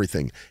into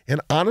everything. And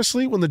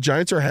honestly, when the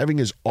Giants are having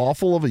as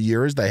awful of a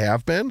year as they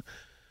have been,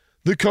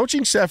 the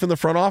coaching staff in the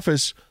front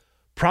office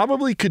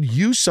probably could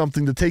use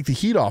something to take the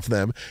heat off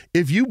them.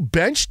 If you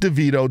bench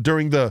DeVito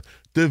during the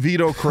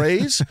DeVito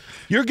craze,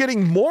 you're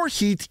getting more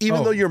heat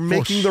even though you're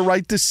making the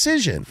right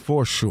decision.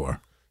 For sure.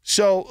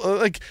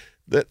 So,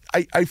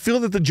 I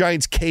feel that the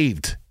Giants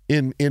caved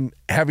in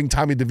having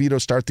Tommy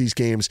DeVito start these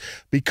games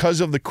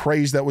because of the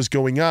craze that was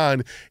going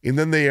on, and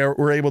then they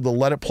were able to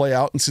let it play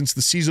out. And since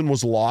the season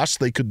was lost,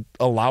 they could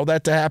allow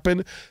that to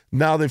happen.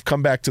 Now they've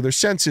come back to their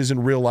senses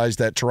and realized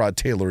that Tyrod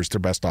Taylor is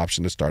their best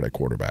option to start at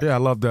quarterback. Yeah, I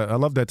love that. I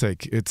love that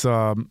take. It's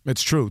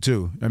true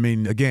too. I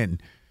mean, again,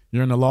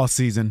 you're in the lost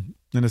season,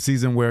 in a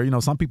season where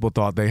some people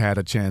thought they had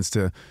a chance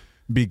to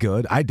be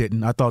good. I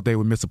didn't. I thought they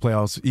would miss the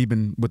playoffs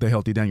even with a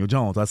healthy Daniel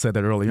Jones. I said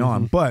that early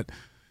on. But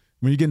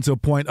when you get into a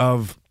point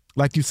of,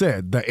 like you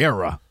said, the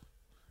era,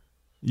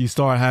 you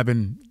start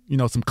having,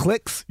 some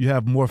clicks. You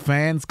have more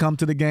fans come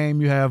to the game.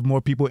 You have more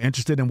people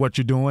interested in what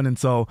you're doing. And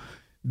so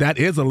that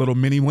is a little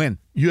mini win.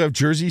 You have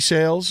jersey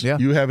sales. Yeah.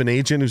 You have an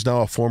agent who's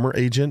now a former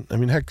agent. I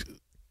mean, heck,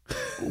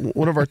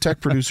 one of our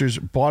tech producers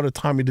bought a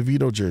Tommy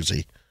DeVito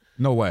jersey.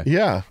 No way.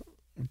 Yeah.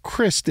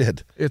 Chris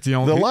did. It's the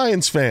only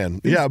Lions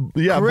fan. Yeah.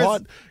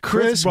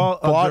 Chris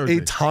bought a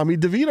Tommy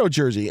DeVito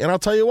jersey. And I'll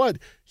tell you what,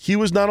 he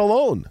was not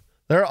alone.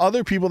 There are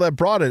other people that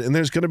brought it, and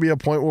there's going to be a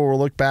point where we'll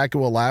look back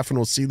and we'll laugh and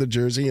we'll see the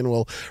jersey and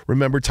we'll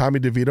remember Tommy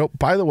DeVito.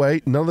 By the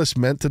way, none of this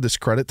meant to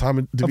discredit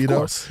Tommy DeVito, of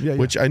course. Yeah.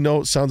 Which I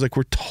know sounds like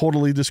we're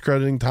totally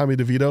discrediting Tommy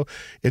DeVito.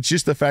 It's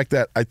just the fact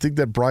that I think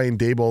that Brian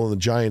Daboll and the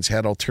Giants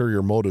had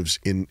ulterior motives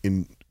in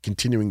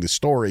continuing the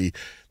story.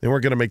 They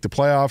weren't going to make the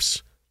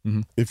playoffs.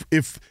 Mm-hmm.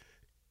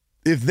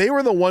 If they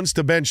were the ones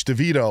to bench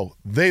DeVito,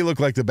 they look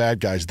like the bad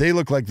guys. They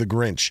look like the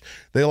Grinch.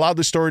 They allowed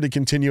the story to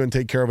continue and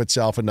take care of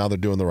itself, and now they're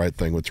doing the right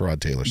thing with Tyrod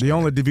Taylor. The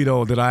only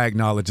DeVito that I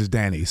acknowledge is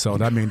Danny, so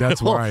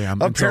that's where I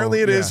am. Apparently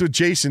it is with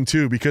Jason,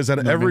 too, because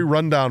on every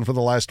rundown for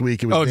the last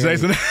week, it was Danny.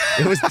 Jason.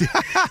 It was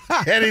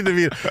Danny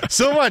DeVito.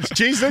 So much.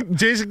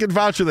 Jason can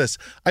vouch for this.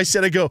 I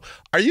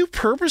are you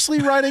purposely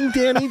writing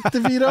Danny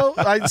DeVito?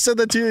 I said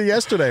that to you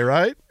yesterday,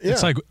 right? Yeah.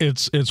 It's like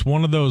it's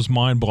one of those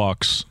mind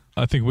blocks.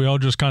 I think we all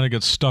just kind of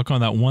get stuck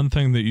on that one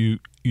thing that you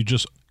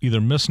just either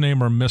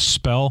misname or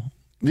misspell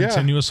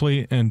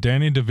continuously, and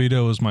Danny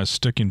DeVito is my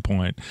sticking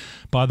point.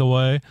 By the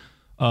way,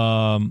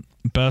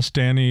 best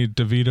Danny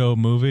DeVito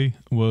movie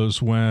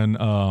was when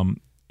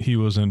he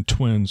was in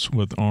Twins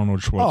with Arnold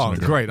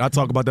Schwarzenegger. Oh, great. I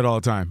talk about that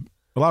all the time.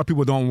 A lot of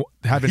people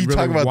haven't you really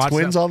talk about watched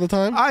Twins all the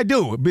time? I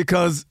do,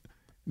 because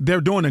they're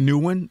doing a new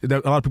one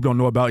that a lot of people don't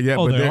know about yet.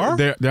 Oh,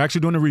 but they're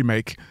actually doing a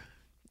remake.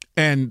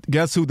 And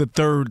guess who the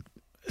third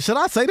 – should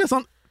I say this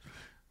on –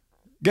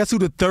 guess who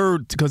the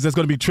third, because there's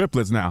going to be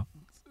triplets now.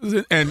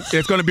 And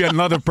it's going to be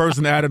another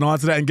person added on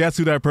to that. And guess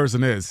who that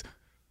person is?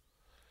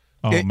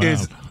 Oh, man.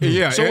 So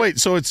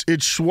it's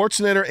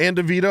Schwarzenegger and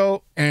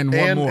DeVito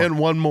and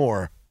one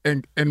more.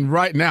 And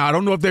right now, I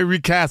don't know if they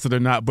recast it or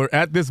not, but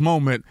at this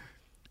moment,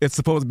 it's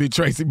supposed to be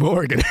Tracy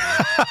Morgan.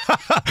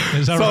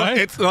 Is that right?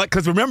 It's like,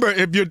 because remember,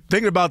 if you're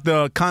thinking about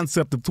the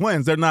concept of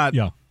twins, they're not,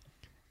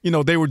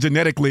 they were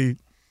genetically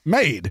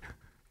made.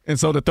 And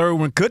so the third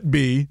one could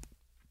be,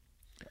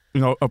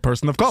 a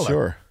person of color.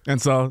 Sure.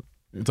 And so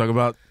you talk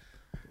about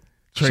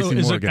Tracy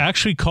Morgan. So is it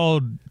actually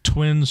called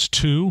Twins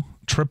 2?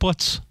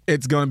 Triplets?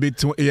 It's going to be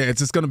it's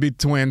just going to be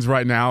twins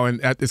right now, and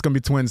it's going to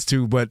be Twins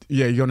 2, but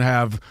you're going to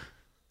have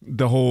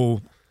the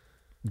whole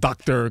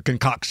doctor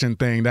concoction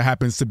thing that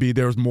happens to be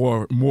there's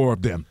more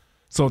of them.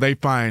 So they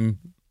find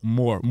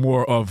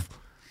more of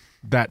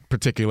that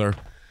particular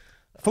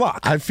flock.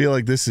 I feel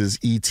like this is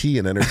E.T.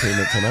 in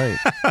Entertainment Tonight.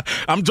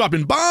 I'm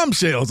dropping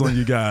bombshells on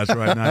you guys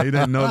right now. You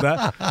didn't know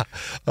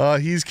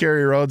that? He's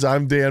Kerry Rhodes.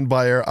 I'm Dan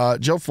Beyer.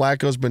 Joe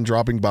Flacco's been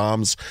dropping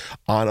bombs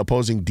on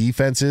opposing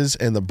defenses,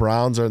 and the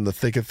Browns are in the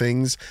thick of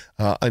things.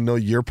 I know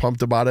you're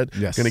pumped about it.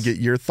 Yes. Going to get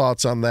your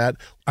thoughts on that.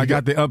 I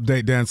got the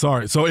update, Dan.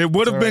 Sorry. So it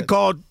would have been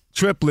called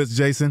triplets,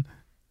 Jason.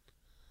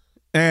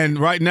 And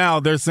right now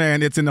they're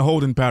saying it's in the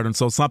holding pattern,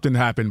 so something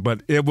happened,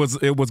 but it was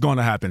going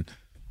to happen.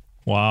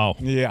 Wow.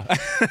 Yeah.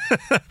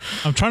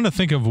 I'm trying to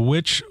think of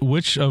which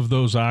of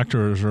those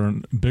actors are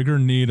in bigger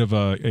need of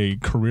a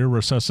career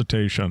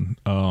resuscitation.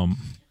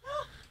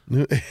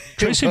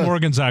 Tracy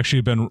Morgan's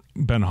actually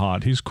been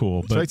hot. He's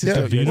cool, but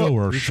DeVito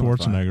or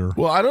Schwarzenegger.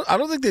 Well, I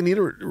don't think they need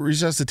a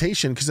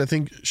resuscitation because I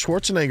think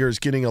Schwarzenegger is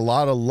getting a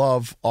lot of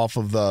love off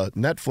of the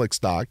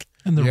Netflix doc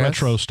and the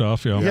retro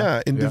stuff.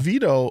 Yeah, and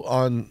DeVito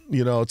on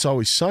It's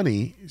Always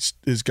Sunny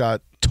has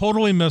got.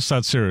 Totally missed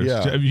that series.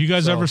 Yeah. Have you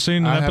guys ever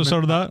seen an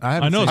episode of that?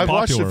 I know it's I've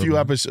popular. watched a few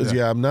episodes.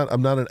 Yeah, I'm not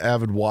an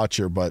avid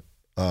watcher, but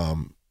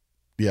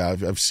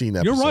I've seen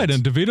episodes. You're right,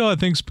 and DeVito I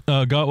think's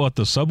got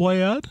the Subway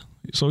ad.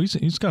 So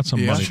he's got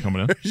some money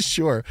coming in.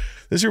 Sure.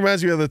 This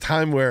reminds me of the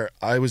time where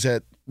I was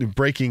at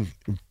breaking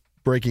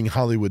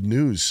Hollywood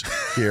news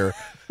here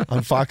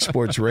on Fox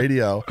Sports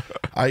Radio.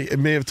 I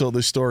may have told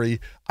this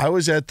story. I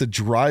was at the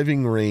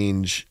driving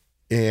range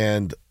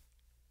and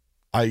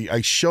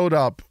I showed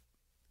up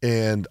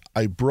and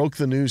I broke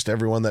the news to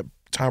everyone that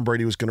Tom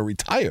Brady was going to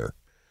retire.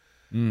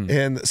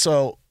 And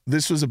so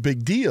this was a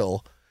big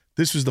deal.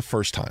 This was the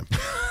first time.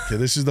 Okay,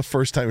 this is the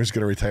first time he was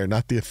going to retire,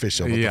 not the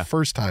official, but the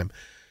first time.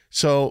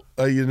 So,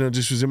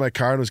 just was in my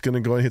car and was going to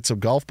go and hit some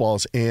golf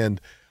balls.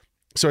 And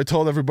so I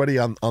told everybody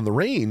on the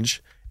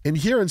range. And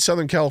here in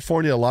Southern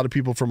California, a lot of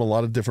people from a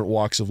lot of different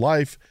walks of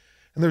life.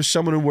 And there's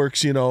someone who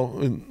works,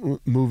 in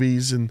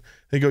movies. And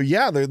they go,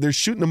 yeah, they're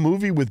shooting a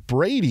movie with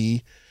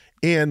Brady.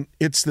 And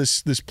it's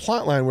this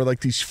plot line where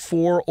these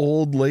four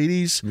old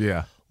ladies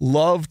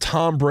love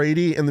Tom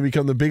Brady and they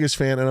become the biggest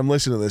fan. And I'm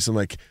listening to this. I'm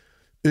like,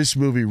 this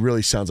movie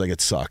really sounds like it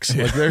sucks.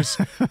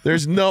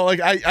 There's no,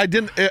 I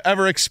didn't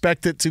ever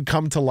expect it to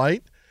come to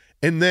light.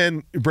 And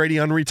then Brady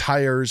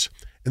unretires.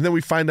 And then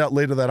we find out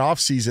later that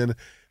offseason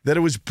that it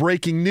was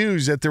breaking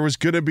news that there was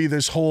going to be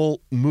this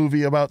whole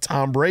movie about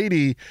Tom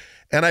Brady.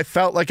 And I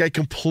felt like I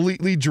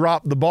completely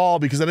dropped the ball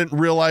because I didn't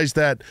realize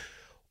that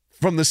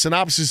from the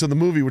synopsis of the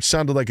movie, which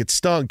sounded like it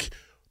stunk,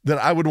 that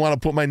I would want to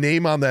put my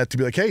name on that to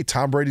be like, hey,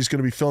 Tom Brady's going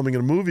to be filming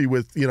a movie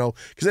with, because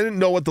I didn't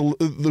know what who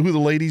the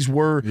ladies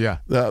were,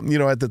 at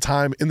the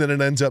time. And then it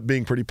ends up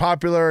being pretty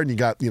popular and you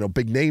got,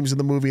 big names in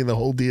the movie and the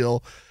whole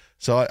deal.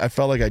 So I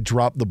felt like I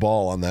dropped the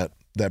ball on that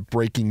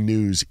breaking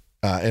news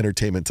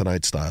Entertainment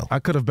Tonight style. I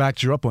could have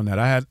backed you up on that.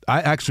 I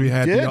actually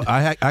had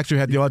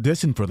the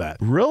audition for that.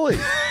 Really?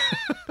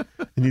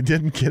 And you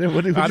didn't get it?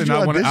 What did you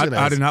audition as?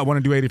 I did not want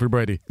to do 80 for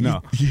Brady.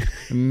 No,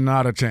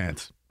 not a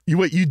chance.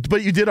 But you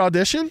did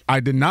audition? I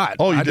did not.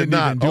 Oh, you I did didn't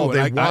not. Even do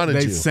it.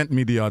 They sent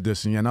me the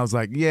audition, and I was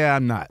like, yeah,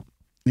 I'm not.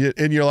 Yeah,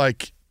 and you're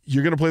like,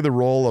 you're going to play the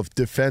role of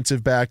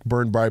defensive back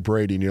burned by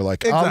Brady, and you're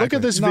like, exactly. Oh, look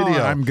at this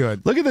video. I'm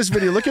good. Look at this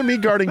video. Look at me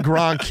guarding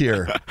Gronk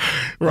here.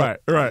 Right.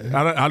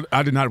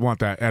 I did not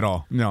want that at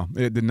all. No,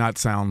 it did not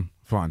sound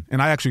fun.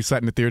 And I actually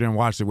sat in the theater and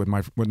watched it with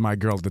my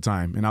girl at the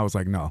time, and I was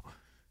like, no,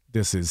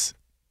 this is.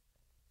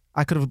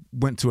 I could have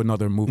went to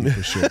another movie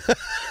for sure.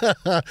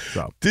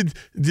 So.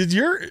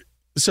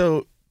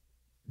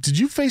 Did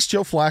you face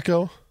Joe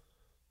Flacco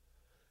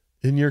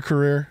in your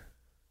career?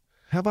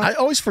 Have I? I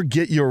always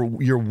forget your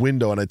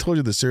window, and I told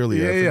you this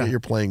earlier. I forget your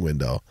playing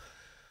window.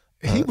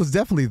 He was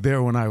definitely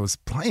there when I was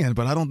playing,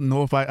 but I don't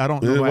know if I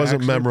don't know. It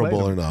wasn't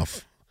memorable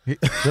enough.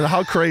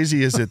 How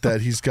crazy is it that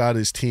he's got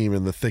his team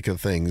in the thick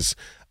of things,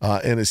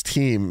 and his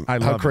team?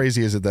 How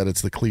crazy is it that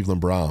it's the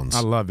Cleveland Browns?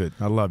 I love it,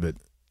 and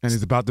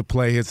he's about to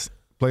play his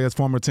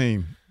former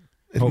team.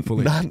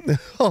 Hopefully,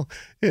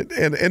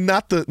 and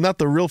not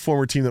the real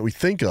former team that we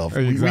think of.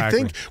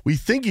 Exactly. We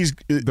think he's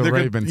the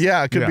Ravens.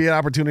 It could be an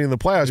opportunity in the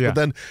playoffs. Yeah. But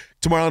then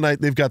tomorrow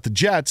night they've got the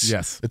Jets.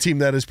 Yes, a team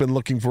that has been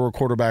looking for a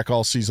quarterback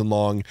all season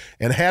long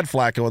and had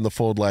Flacco in the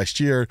fold last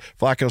year.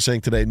 Flacco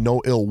saying today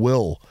no ill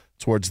will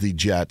towards the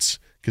Jets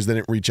because they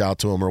didn't reach out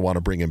to him or want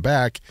to bring him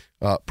back.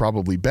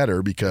 Probably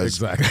better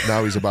because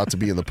now he's about to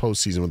be in the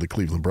postseason with the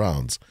Cleveland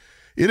Browns.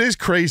 It is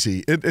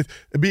crazy.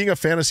 Being a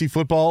fantasy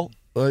football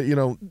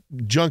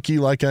junkie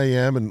like I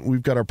am, and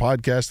we've got our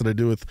podcast that I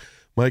do with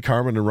Mike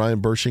Harmon and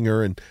Ryan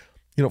Bershinger, and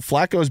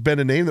Flacco has been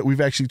a name that we've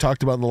actually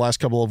talked about in the last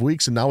couple of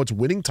weeks, and now it's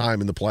winning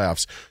time in the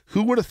playoffs.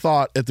 Who would have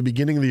thought at the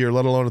beginning of the year,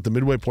 let alone at the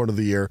midway point of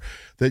the year,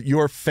 that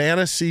your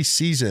fantasy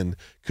season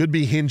could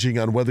be hinging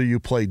on whether you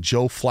play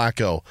Joe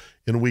Flacco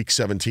in Week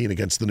 17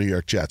 against the New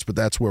York Jets? But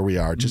that's where we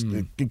are. Just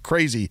a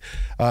crazy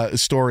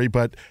story,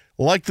 but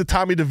like the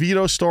Tommy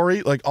DeVito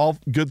story, like all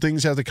good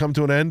things have to come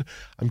to an end.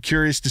 I'm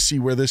curious to see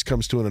where this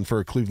comes to an end for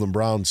a Cleveland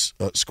Browns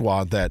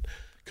squad that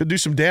could do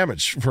some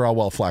damage for how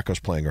well Flacco's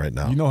playing right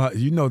now.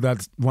 You know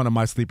that's one of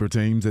my sleeper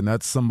teams, and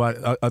that's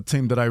a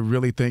team that I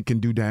really think can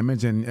do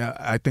damage, and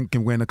I think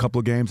can win a couple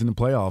of games in the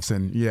playoffs.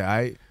 And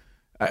yeah,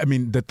 I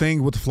mean, the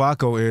thing with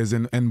Flacco is,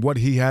 and what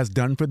he has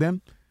done for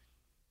them,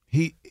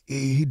 he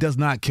does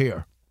not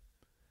care.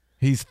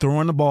 He's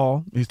throwing the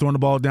ball. He's throwing the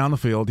ball down the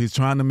field. He's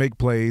trying to make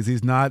plays.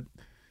 He's not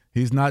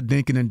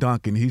dinking and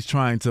dunking. He's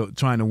trying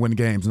to win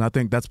games, and I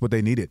think that's what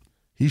they needed.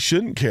 He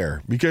shouldn't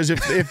care because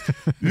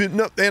if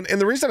no, and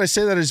the reason I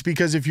say that is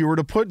because if you were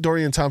to put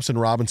Dorian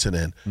Thompson-Robinson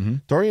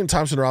in, Dorian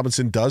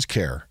Thompson-Robinson does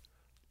care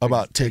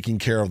about taking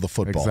care of the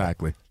football.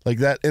 Exactly. Like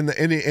that,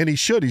 and he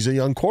should. He's a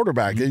young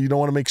quarterback. You don't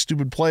want to make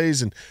stupid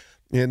plays, and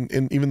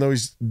even though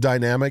he's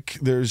dynamic,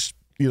 there's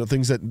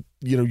things that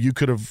you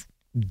could have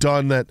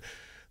done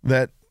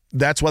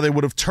that's why they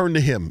would have turned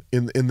to him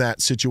in that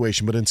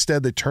situation. But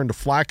instead, they turned to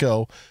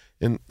Flacco.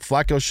 And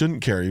Flacco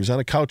shouldn't care. He was on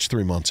a couch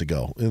 3 months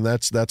ago, and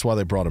that's why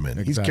they brought him in.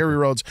 Exactly. He's Kerry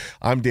Rhodes.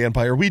 I'm Dan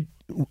Pyer.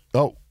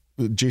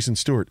 Jason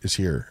Stewart is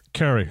here.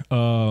 Kerry,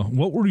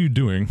 what were you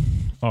doing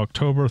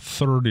October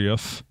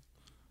 30th,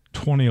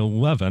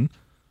 2011?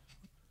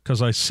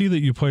 Because I see that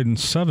you played in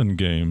 7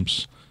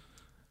 games.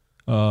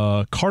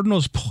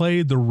 Cardinals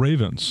played the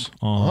Ravens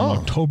on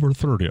October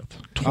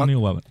 30th,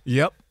 2011.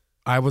 Yep.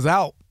 I was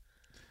out.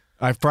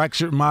 I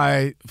fractured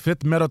my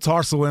 5th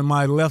metatarsal in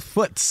my left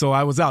foot, so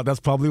I was out. That's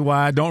probably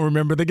why I don't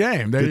remember the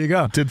game. There you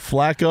go. Did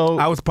Flacco?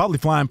 I was probably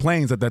flying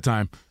planes at that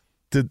time.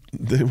 Did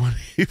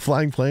he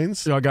flying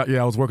planes? I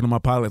was working on my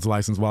pilot's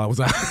license while I was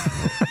out.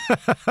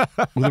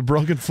 With a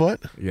broken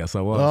foot? Yes,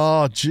 I was.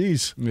 Oh,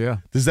 geez. Yeah.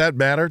 Does that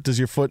matter? Does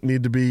your foot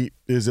need to be?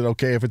 Is it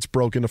okay if it's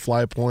broken to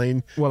fly a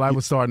plane? Well, I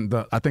was starting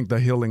the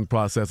healing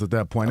process at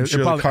that point. I'm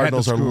sure the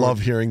Cardinals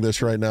love hearing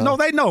this right now. No,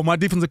 they know. My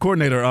defensive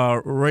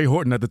coordinator, Ray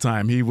Horton, at the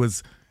time, he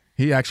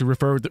actually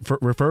referred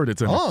it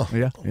to me. Oh,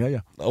 yeah.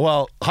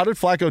 Well, how did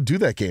Flacco do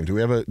that game? Do we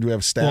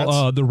have stats?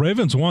 Well, the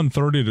Ravens won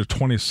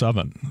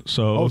 30-27,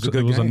 so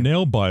it was a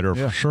nail biter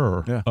for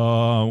sure. Yeah.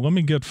 Let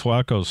me get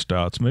Flacco's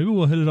stats. Maybe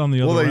we'll hit it on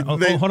the other.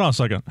 Hold on a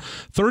second.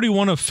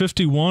 31 of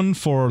 51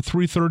 for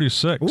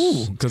 336.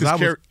 Ooh,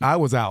 because I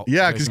was out.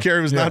 Yeah, because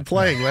Kerry was not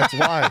playing. That's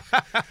why.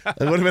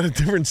 It would have been a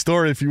different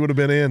story if he would have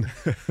been in.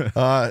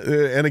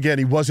 And again,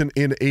 he wasn't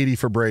in 80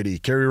 for Brady.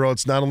 Kerry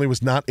Rhodes not only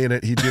was not in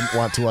it, he didn't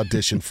want to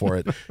audition for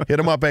it. Hit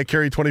him up at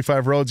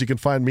Kerry25 Rhodes. You can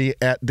find me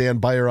at Dan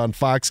Byer on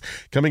Fox.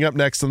 Coming up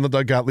next on the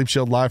Doug Gottlieb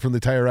Show, live from the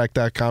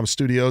TireRack.com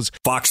studios.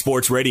 Fox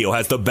Sports Radio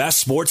has the best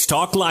sports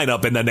talk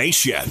lineup in the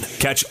nation.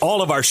 Catch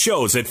all of our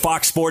shows at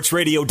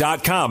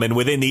foxsportsradio.com and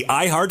within the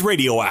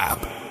iHeartRadio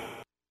app.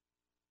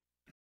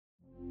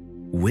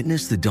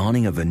 Witness the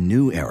dawning of a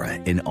new era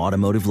in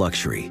automotive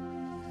luxury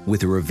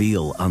with a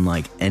reveal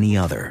unlike any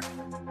other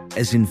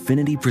as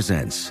Infiniti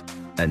presents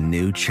a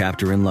new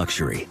chapter in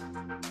luxury.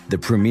 The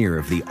premiere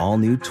of the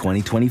all-new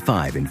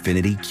 2025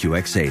 Infiniti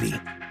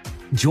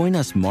QX80. Join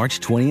us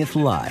March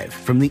 20th live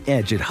from the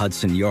Edge at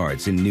Hudson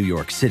Yards in New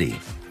York City,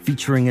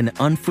 featuring an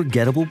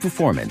unforgettable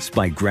performance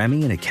by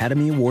Grammy and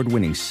Academy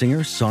Award-winning singer,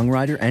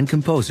 songwriter, and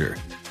composer,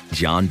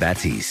 Jon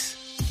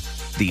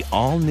Batiste. The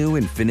all-new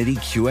Infiniti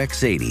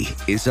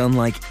QX80 is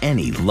unlike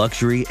any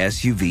luxury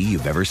SUV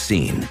you've ever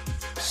seen.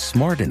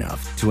 Smart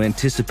enough to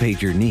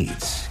anticipate your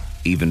needs,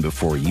 even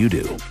before you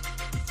do.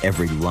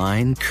 Every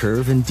line,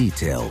 curve, and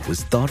detail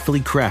was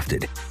thoughtfully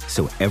crafted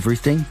so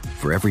everything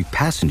for every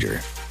passenger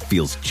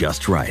feels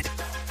just right.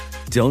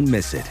 Don't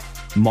miss it.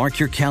 Mark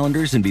your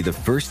calendars and be the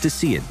first to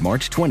see it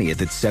March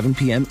 20th at 7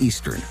 p.m.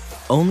 Eastern,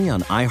 only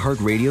on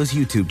iHeartRadio's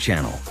YouTube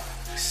channel.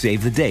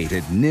 Save the date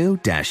at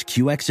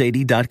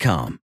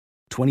new-QX80.com.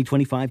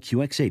 2025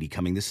 QX80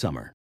 coming this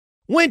summer.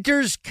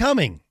 Winter's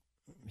coming.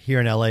 Here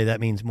in LA, that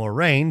means more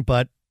rain,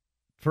 but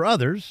for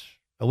others,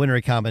 a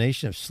wintry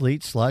combination of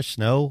sleet, slush,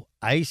 snow,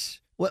 ice.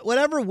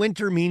 Whatever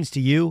winter means to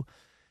you,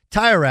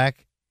 Tire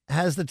Rack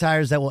has the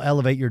tires that will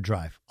elevate your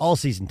drive.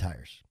 All-season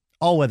tires,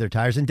 all-weather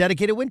tires, and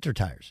dedicated winter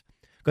tires.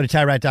 Go to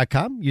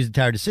TireRack.com, use the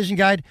Tire Decision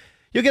Guide.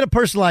 You'll get a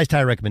personalized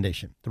tire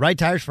recommendation. The right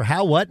tires for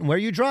how, what, and where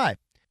you drive.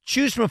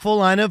 Choose from a full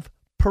line of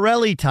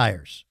Pirelli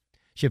tires.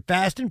 Ship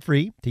fast and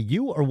free to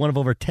you or one of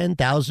over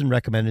 10,000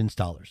 recommended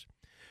installers.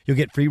 You'll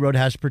get free road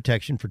hazard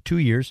protection for 2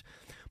 years.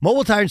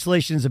 Mobile tire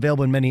installation is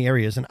available in many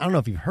areas, and I don't know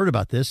if you've heard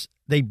about this.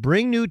 They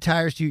bring new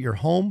tires to your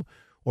home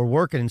or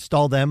work and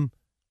install them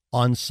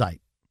on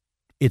site.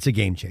 It's a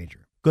game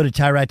changer. Go to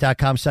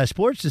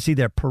TireRack.com/sports to see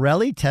their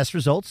Pirelli test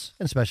results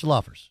and special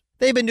offers.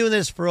 They've been doing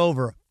this for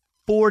over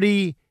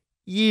 40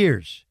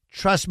 years.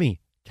 Trust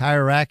me,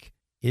 Tire Rack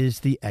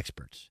is the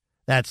experts.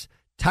 That's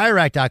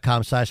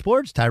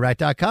TireRack.com/sports,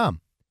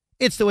 TireRack.com.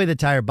 It's the way the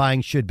tire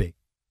buying should be.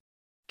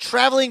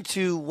 Traveling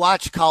to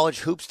watch college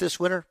hoops this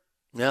winter?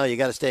 No, you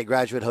got to stay at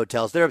Graduate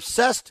Hotels. They're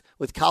obsessed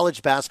with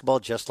college basketball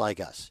just like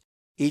us.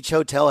 Each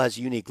hotel has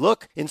a unique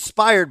look,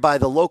 inspired by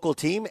the local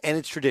team and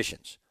its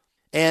traditions.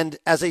 And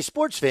as a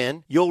sports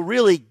fan, you'll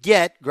really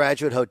get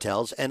Graduate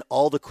Hotels and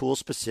all the cool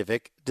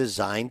specific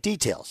design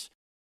details.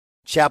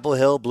 Chapel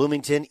Hill,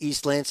 Bloomington,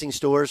 East Lansing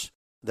stores,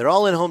 they're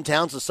all in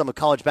hometowns of some of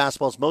college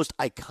basketball's most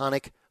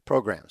iconic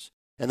programs.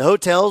 And the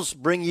hotels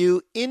bring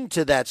you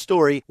into that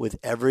story with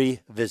every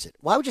visit.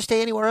 Why would you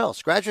stay anywhere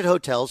else? Graduate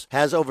Hotels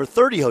has over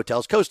 30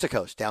 hotels coast to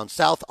coast, down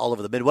south, all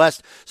over the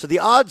Midwest. So the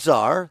odds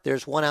are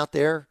there's one out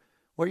there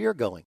where you're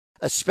going.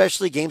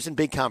 especially games in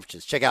big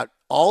conferences. Check out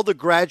all the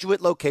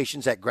Graduate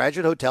locations at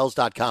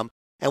graduatehotels.com.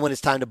 And when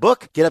it's time to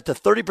book, get up to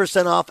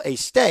 30% off a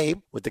stay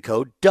with the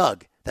code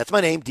DOUG. That's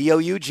my name,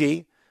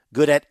 D-O-U-G.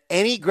 Good at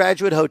any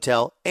Graduate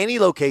hotel, any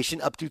location,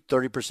 up to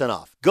 30%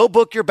 off. Go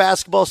book your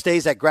basketball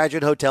stays at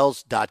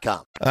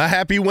graduatehotels.com. A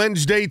happy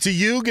Wednesday to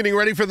you. Getting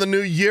ready for the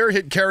new year.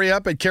 Hit Carry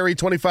Up at Carry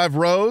 25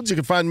 Roads. You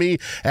can find me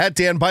at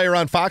Dan Beyer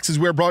on Fox as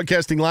we're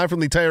broadcasting live from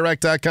the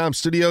TireRack.com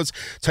studios.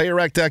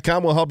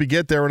 TireRack.com will help you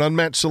get there. An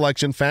unmatched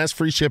selection, fast,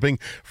 free shipping,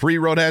 free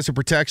road hazard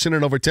protection,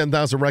 and over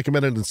 10,000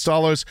 recommended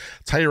installers.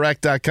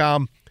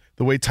 TireRack.com,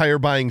 the way tire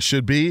buying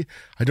should be.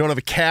 I don't have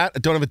a cat. I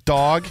don't have a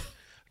dog.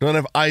 Don't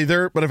have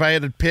either, but if I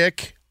had to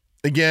pick,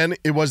 again,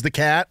 it was the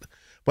cat.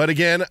 But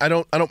again, I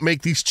don't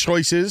make these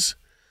choices.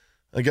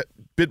 I got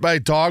bit by a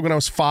dog when I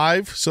was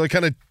 5, so it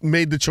kind of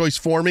made the choice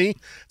for me.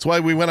 That's why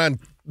we went on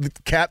the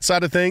cat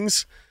side of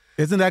things.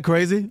 Isn't that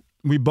crazy?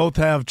 We both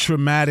have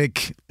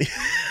traumatic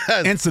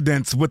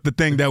incidents with the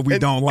thing that we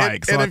don't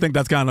like. So I think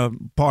that's kind of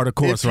part of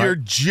course, right? If you're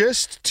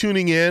just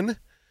tuning in,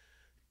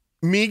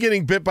 me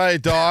getting bit by a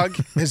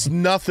dog is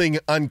nothing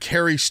on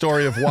Kerry's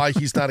story of why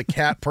he's not a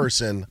cat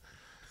person.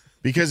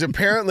 Because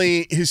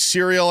apparently his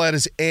cereal at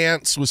his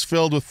aunt's was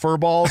filled with fur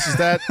balls. Is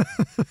that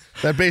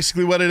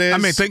basically what it is? I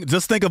mean,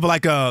 think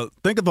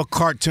of a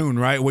cartoon,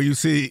 right? Where you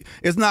see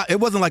it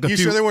wasn't like a few.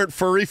 You sure they weren't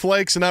furry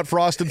flakes and not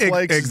frosted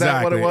flakes? Exactly. Is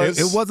that what it was?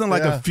 It wasn't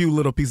like a few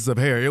little pieces of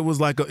hair. It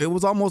was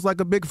almost like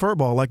a big fur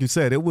ball, like you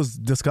said. It was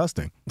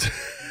disgusting.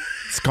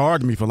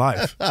 Scarred me for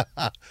life.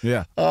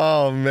 Yeah.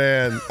 Oh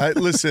man.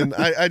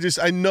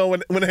 I know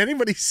when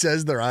anybody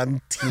says they're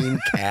on Team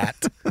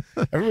Cat,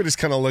 everybody just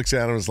kind of looks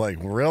at it and is like,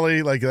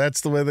 really? Like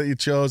that's the way that you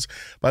chose?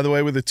 By the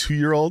way, with a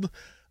 2-year-old,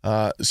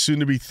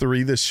 soon to be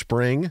 3 this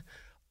spring,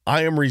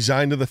 I am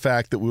resigned to the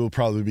fact that we will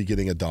probably be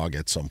getting a dog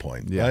at some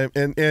point. Yeah.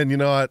 Right? And you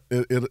know what?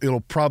 It'll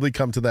probably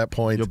come to that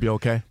point. You'll be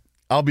okay?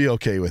 I'll be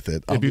okay with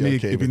it. If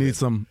you need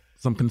some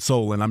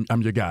consoling,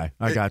 I'm your guy.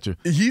 I got you.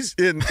 He's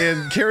and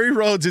Kerry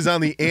Rhodes is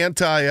on the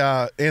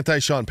anti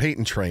Sean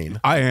Payton train.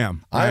 I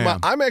am.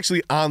 I'm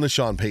actually on the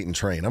Sean Payton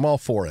train. I'm all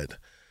for it.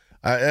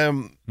 I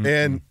am. Mm-hmm.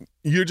 And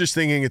you're just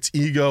thinking it's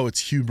ego,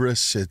 it's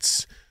hubris,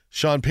 it's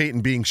Sean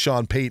Payton being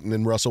Sean Payton,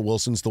 and Russell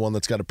Wilson's the one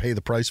that's got to pay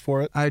the price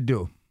for it. I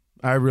do.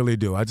 I really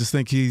do. I just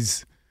think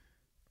he's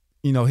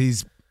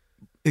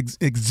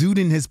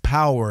exuding his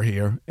power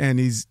here, and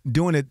he's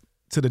doing it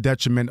to the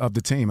detriment of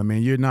the team. I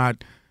mean, you're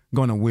not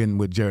going to win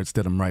with Jarrett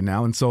Stidham right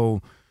now. And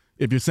so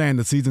if you're saying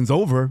the season's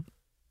over,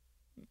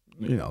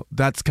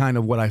 that's kind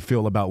of what I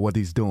feel about what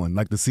he's doing.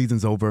 Like the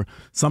season's over.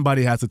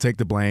 Somebody has to take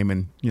the blame,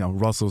 and,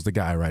 Russell's the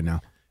guy right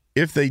now.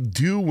 If they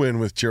do win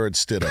with Jarrett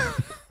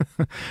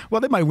Stidham.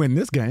 Well, they might win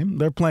this game.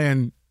 They're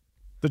playing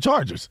the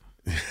Chargers.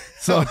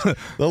 So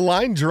the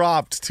line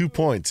dropped 2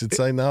 points. It's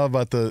now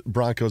about the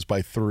Broncos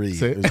by 3.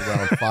 It was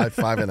around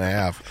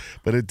 5.5.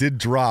 But it did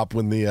drop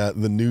when the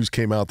news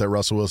came out that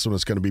Russell Wilson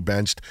was going to be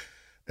benched.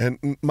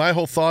 And my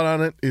whole thought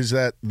on it is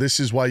that this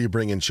is why you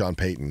bring in Sean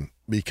Payton,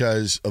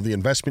 because of the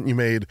investment you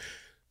made.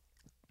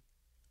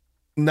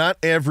 Not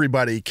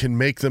everybody can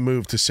make the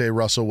move to say,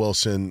 Russell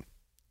Wilson,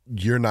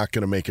 you're not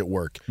going to make it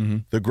work. Mm-hmm.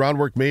 The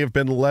groundwork may have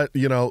been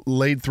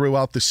laid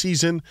throughout the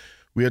season.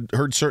 We had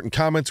heard certain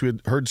comments. We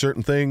had heard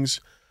certain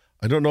things.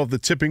 I don't know if the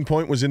tipping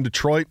point was in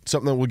Detroit,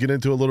 something that we'll get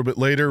into a little bit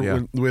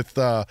later with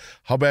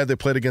how bad they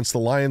played against the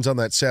Lions on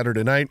that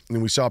Saturday night.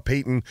 And we saw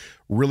Peyton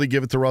really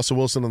give it to Russell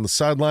Wilson on the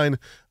sideline.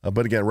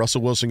 But again,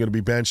 Russell Wilson going to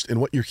be benched.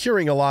 And what you're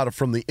hearing a lot of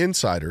from the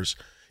insiders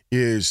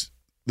is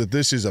that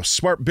this is a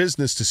smart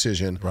business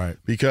decision, right?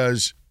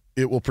 Because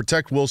it will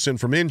protect Wilson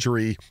from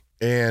injury,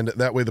 and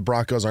that way the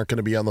Broncos aren't going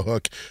to be on the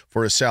hook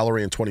for his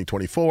salary in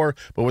 2024.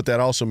 But what that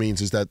also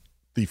means is that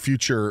the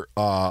future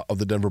of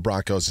the Denver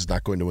Broncos is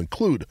not going to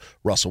include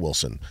Russell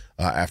Wilson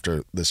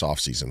after this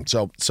offseason.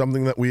 So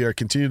something that we are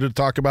continuing to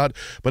talk about.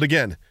 But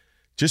again,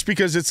 just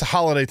because it's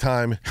holiday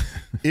time,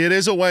 it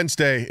is a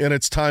Wednesday, and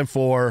it's time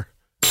for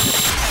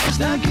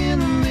Stuck in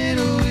the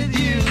Middle with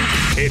you.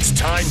 It's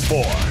time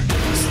for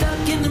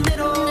Stuck in the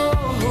Middle.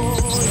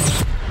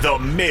 The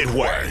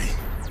Midway.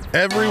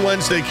 Every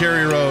Wednesday,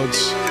 Kerry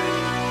Rhodes.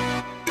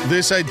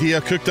 This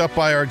idea cooked up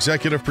by our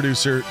executive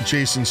producer,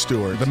 Jason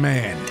Stewart. The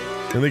man.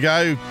 And the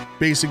guy who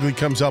basically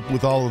comes up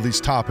with all of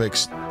these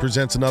topics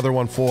presents another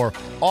one for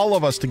all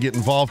of us to get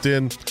involved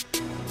in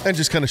and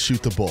just kind of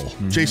shoot the bull.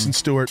 Mm-hmm. Jason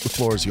Stewart, the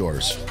floor is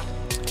yours.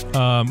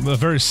 A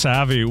very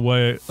savvy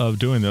way of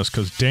doing this,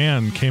 because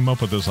Dan came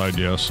up with this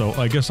idea. So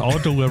I guess I'll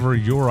deliver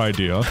your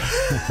idea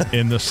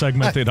in the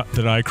segment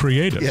that I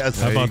created. Yes,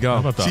 how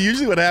about that? So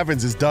usually what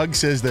happens is Doug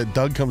says that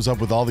Doug comes up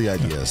with all the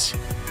ideas.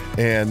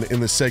 And in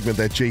the segment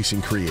that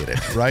Jason created,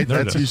 right?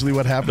 That's usually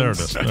what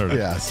happens. There it is.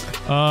 Yes.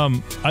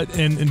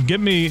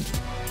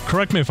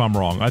 Correct me if I'm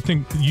wrong. I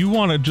think you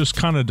want to just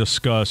kind of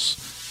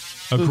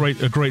discuss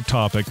a great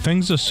topic.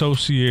 Things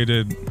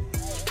associated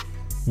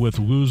with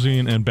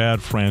losing and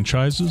bad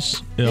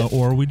franchises,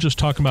 or are we just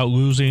talking about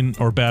losing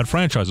or bad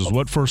franchises?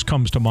 What first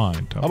comes to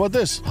mind? How about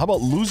this? How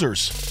about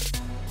losers?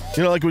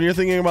 Like when you're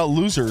thinking about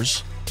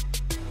losers,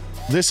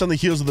 this on the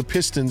heels of the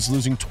Pistons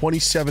losing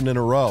 27 in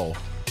a row.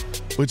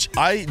 which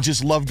I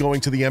just love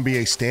going to the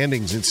NBA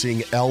standings and seeing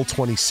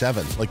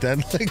L27. Like that,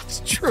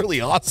 it's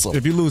truly awesome.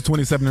 If you lose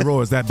 27 in a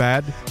row, is that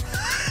bad?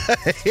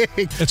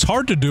 It's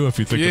hard to do if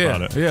you think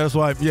about it. Yeah, that's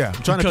why. Yeah,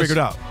 I'm trying to figure it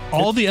out.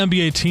 All the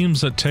NBA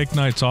teams that take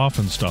nights off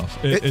and stuff,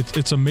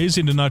 it's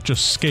amazing to not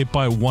just skate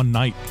by one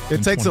night.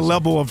 It takes a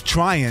level of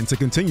trying to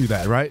continue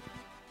that, right?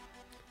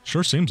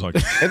 Sure seems like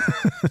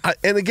it.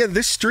 And again,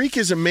 this streak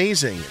is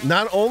amazing.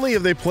 Not only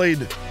have they played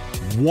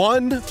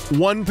one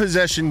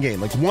possession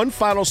game, like one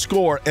final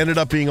score ended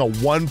up being a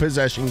one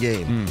possession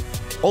game.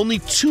 Only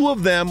 2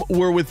 of them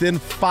were within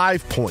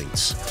 5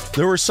 points.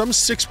 There were some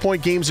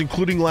 6-point games,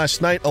 including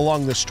last night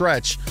along the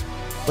stretch,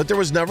 but there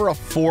was never a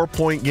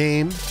 4-point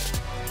game.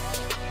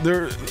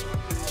 There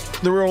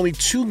were only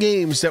 2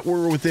 games that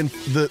were within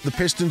the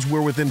Pistons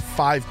were within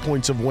 5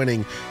 points of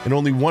winning, and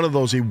only one of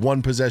those a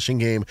one possession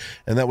game,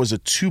 and that was a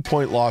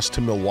 2-point loss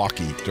to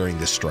Milwaukee during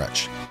this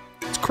stretch.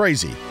 It's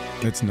crazy.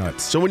 It's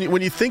nuts. So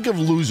when you think of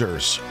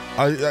losers,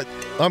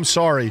 I'm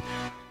sorry,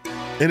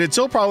 and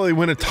until probably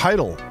win a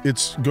title,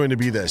 it's going to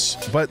be this.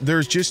 But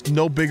there's just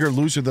no bigger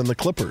loser than the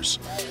Clippers.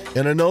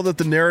 And I know that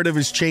the narrative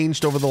has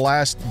changed over the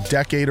last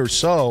decade or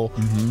so,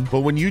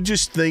 but when you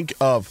just think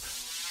of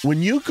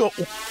when you go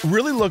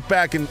really look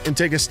back and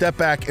take a step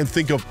back and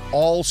think of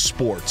all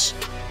sports,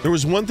 there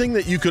was one thing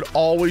that you could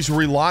always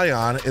rely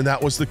on, and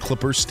that was the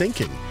Clippers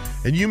stinking.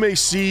 And you may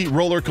see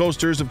roller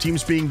coasters of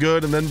teams being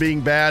good and then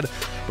being bad,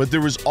 but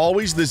there was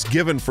always this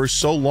given for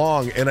so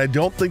long, and I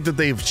don't think that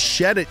they've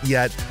shed it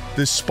yet,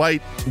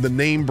 despite the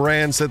name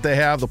brands that they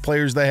have, the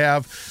players they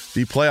have,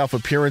 the playoff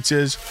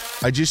appearances.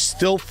 I just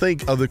still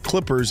think of the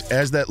Clippers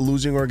as that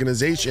losing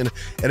organization,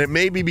 and it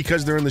may be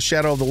because they're in the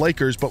shadow of the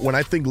Lakers, but when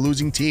I think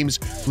losing teams,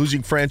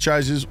 losing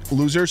franchises,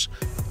 losers,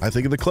 I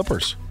think of the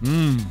Clippers.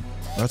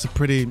 That's a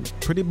pretty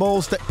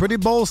bold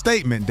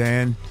statement,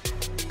 Dan.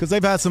 Because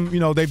they've had some,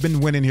 they've been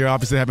winning here.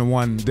 Obviously, they haven't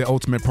won the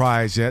ultimate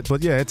prize yet.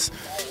 But yeah,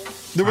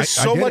 there was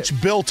so much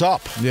built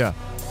up. Yeah,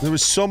 there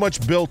was so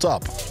much built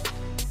up.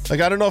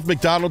 Like, I don't know if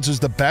McDonald's is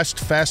the best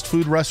fast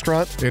food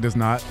restaurant. It is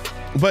not.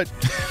 But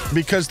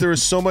because there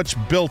is so much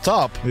built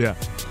up, yeah,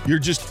 you're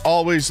just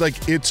always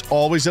like, it's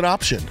always an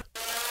option.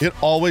 It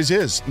always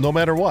is, no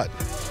matter what.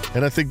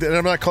 And I think that, and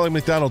I'm not calling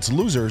McDonald's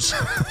losers.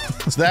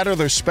 It's that or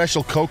their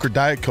special Coke or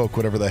Diet Coke,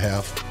 whatever they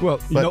have. Well,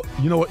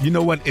 you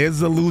know what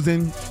is a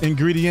losing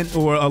ingredient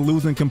or a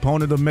losing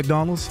component of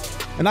McDonald's?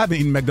 And I've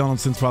been eating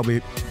McDonald's since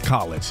probably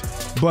college.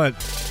 But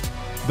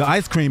the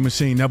ice cream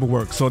machine never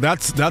works, so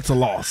that's a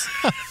loss.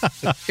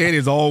 It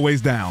is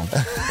always down,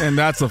 and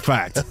that's a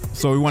fact.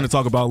 So we want to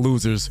talk about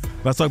losers.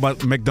 Let's talk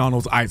about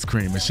McDonald's ice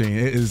cream machine.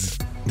 It is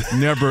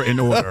never in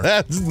order.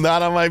 That's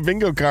not on my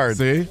bingo card.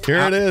 See? Here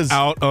it is.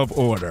 Out of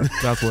order.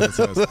 That's what it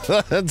says.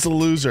 That's a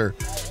loser.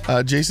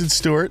 Jason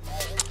Stewart.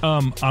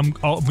 I'm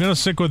going to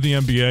stick with the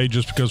NBA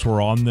just because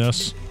we're on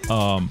this.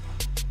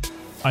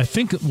 I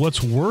think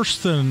what's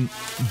worse than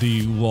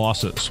the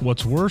losses,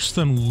 what's worse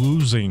than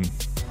losing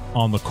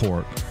on the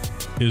court,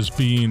 is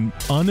being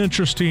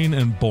uninteresting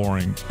and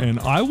boring. And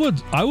I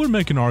would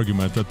make an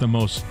argument that the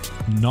most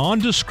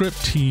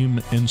nondescript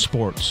team in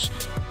sports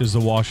is the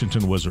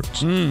Washington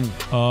Wizards.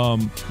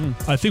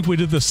 I think we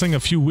did this thing a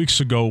few weeks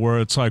ago where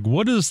it's like,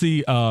 what is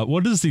the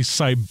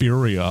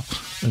Siberia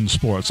in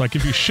sports? Like,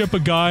 if you ship a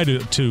guy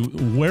to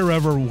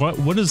wherever,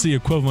 what is the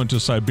equivalent to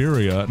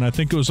Siberia? And I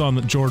think it was on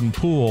the Jordan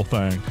Poole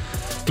thing.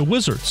 The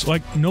Wizards,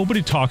 like,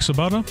 nobody talks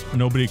about them.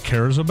 Nobody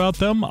cares about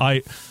them.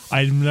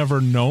 I've never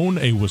known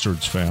a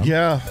Wizards fan.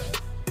 Yeah.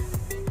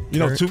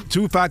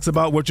 Two facts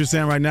about what you're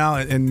saying right now,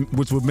 and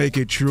which would make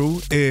it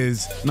true,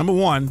 is number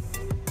one,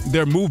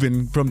 they're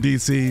moving from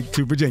D.C.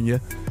 to Virginia,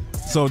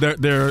 so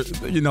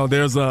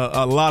there's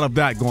a lot of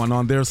that going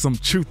on. There's some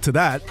truth to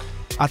that.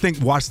 I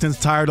think Washington's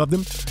tired of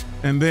them,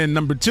 and then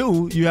number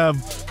two, you have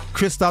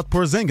Kristaps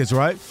Porzingis,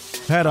 right?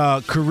 Had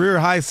a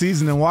career-high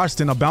season in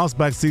Washington, a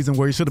bounce-back season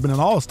where he should have been an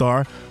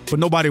all-star, but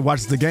nobody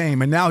watches the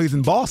game. And now he's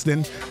in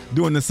Boston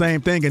doing the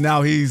same thing, and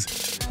now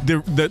he's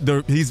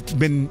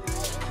been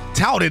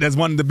touted as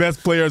one of the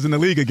best players in the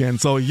league again.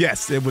 So,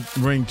 yes, it would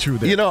ring true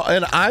there.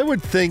 And I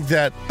would think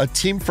that a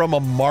team from a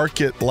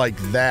market like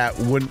that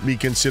wouldn't be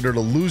considered a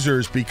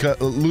loser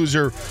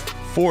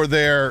for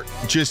their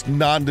just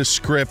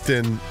nondescript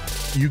and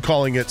you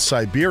calling it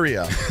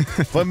Siberia.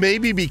 But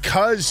maybe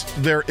because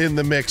they're in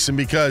the mix and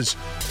because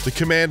the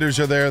Commanders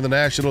are there, the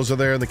Nationals are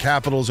there, and the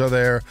Capitals are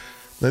there,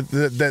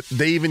 that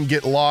they even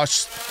get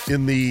lost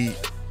in the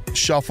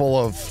shuffle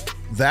of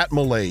that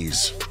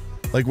malaise.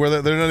 Like,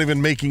 where they're not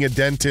even making a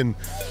dent in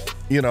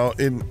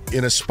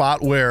a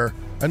spot where,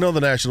 I know the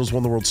Nationals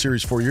won the World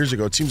Series 4 years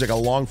ago. It seems like a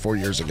long 4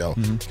 years ago.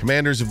 Mm-hmm.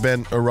 Commanders have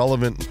been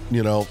irrelevant,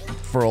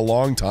 for a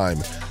long time.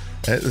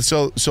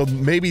 So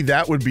maybe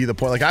that would be the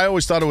point. Like, I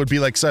always thought it would be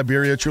like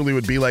Siberia truly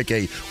would be like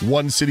a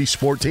one-city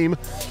sport team.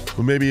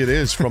 But maybe it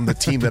is from the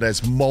team that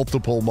has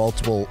multiple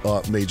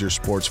major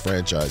sports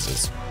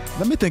franchises.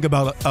 Let me think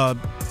about a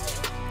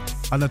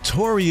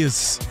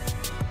notorious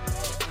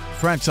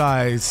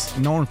franchise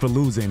known for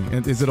losing.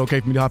 Is it okay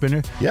for me to hop in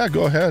here? Yeah,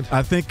 go ahead.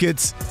 I think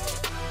it's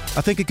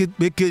I think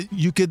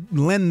you could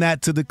lend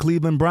that to the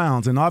Cleveland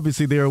Browns, and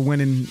obviously they are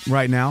winning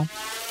right now.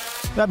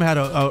 They haven't had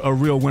a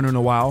real winner in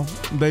a while.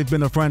 They've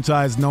been a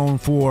franchise known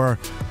for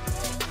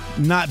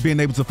not being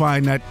able to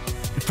find that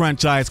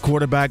franchise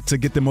quarterback to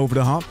get them over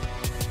the hump.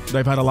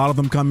 They've had a lot of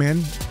them come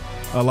in.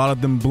 A lot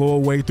of them blow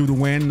away through the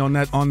wind on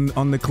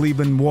the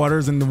Cleveland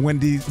waters and the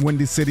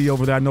windy city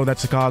over there. I know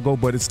that's Chicago,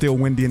 but it's still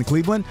windy in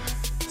Cleveland.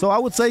 So I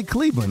would say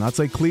Cleveland. I'd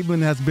say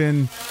Cleveland has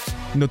been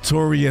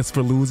notorious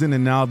for losing,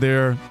 and now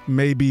they're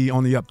maybe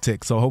on the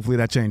uptick. So hopefully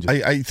that changes.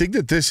 I think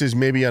that this is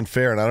maybe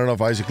unfair, and I don't know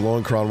if Isaac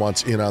Lowenkron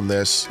wants in on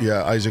this.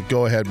 Yeah, Isaac,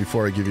 go ahead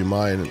before I give you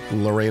mine.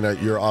 Lorena,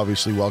 you're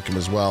obviously welcome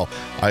as well.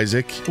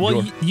 Isaac,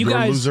 well, you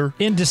guys, loser.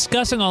 In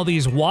discussing all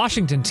these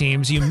Washington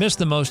teams, you missed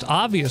the most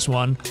obvious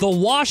one, the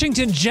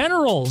Washington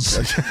Generals,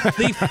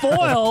 the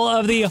foil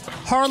of the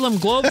Harlem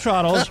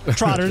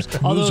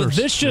Globetrotters. Although Losers.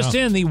 this just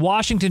in, the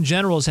Washington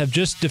Generals have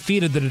just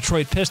defeated the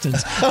Detroit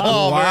Pistons.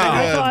 Oh, wow.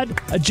 I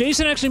thought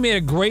Jason actually made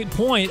a great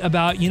point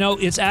about,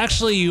 it's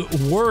actually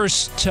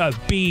worse to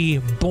be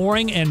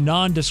boring and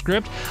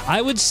nondescript.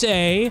 I would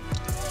say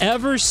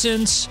ever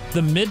since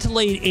the mid to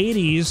late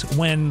 80s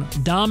when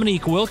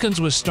Dominique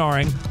Wilkins was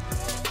starring,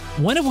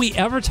 when have we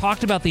ever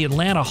talked about the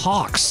Atlanta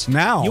Hawks?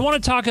 Now. You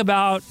want to talk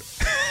about...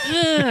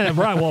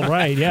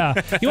 right, yeah.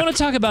 You want to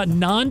talk about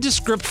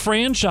nondescript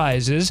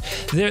franchises.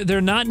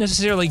 They're not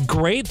necessarily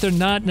great. They're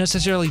not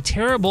necessarily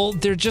terrible.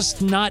 They're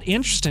just not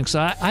interesting. So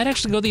I'd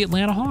actually go the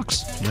Atlanta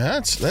Hawks.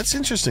 That's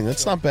interesting.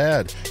 That's not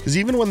bad. Because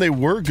even when they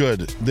were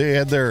good, they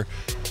had their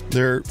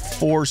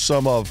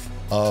foursome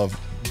of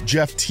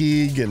Jeff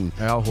Teague and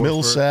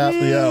Millsap.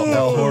 Yeah,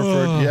 Al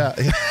Horford. Yeah.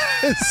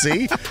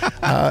 See?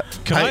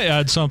 Can I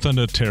add something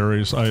to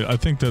Terry's? I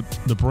think that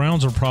the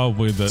Browns are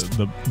probably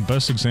the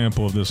best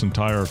example of this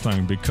entire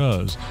thing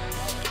because,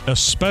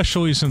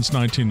 especially since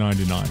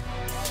 1999,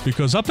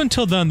 because up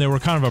until then they were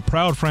kind of a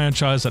proud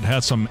franchise that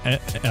had some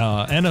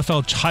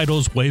NFL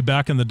titles way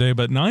back in the day,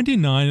 but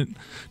 99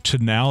 to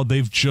now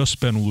they've just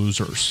been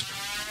losers.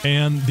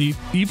 And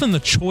even the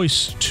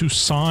choice to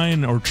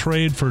sign or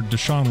trade for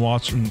Deshaun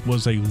Watson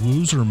was a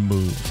loser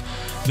move.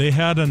 They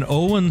had an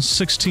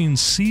 0-16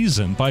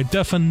 season. By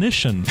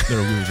definition,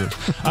 they're losers.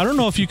 I don't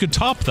know if you could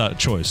top that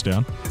choice,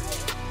 Dan.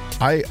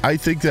 I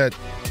think that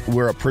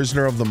we're a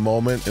prisoner of the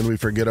moment and we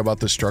forget about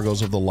the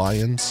struggles of the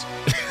Lions.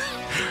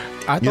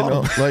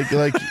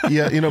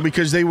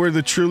 Because they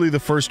were truly the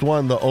first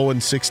one, the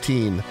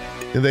 0-16.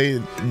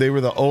 They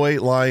were the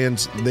 08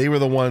 Lions. They were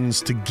the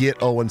ones to get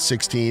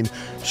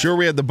 0-16. Sure,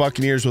 we had the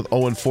Buccaneers with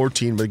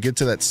 0-14, but get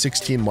to that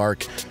 16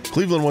 mark.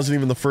 Cleveland wasn't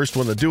even the first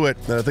one to do it.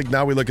 And I think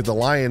now we look at the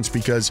Lions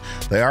because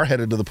they are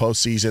headed to the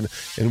postseason,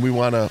 and we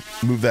want to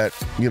move that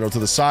to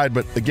the side.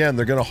 But again,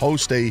 they're going to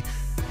host a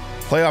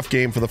playoff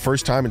game for the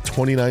first time in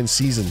 29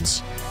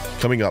 seasons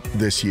coming up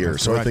this year.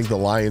 That's correct. I think the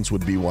Lions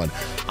would be one.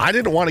 I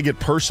didn't want to get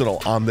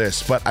personal on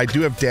this, but I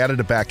do have data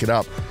to back it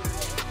up.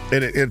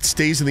 And it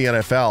stays in the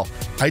NFL.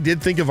 I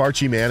did think of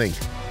Archie Manning.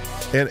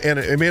 And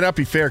it may not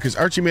be fair because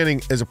Archie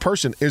Manning as a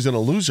person isn't a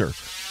loser.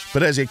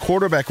 But as a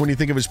quarterback, when you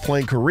think of his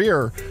playing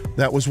career,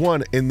 that was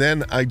one. And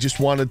then I just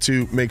wanted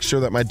to make sure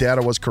that my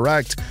data was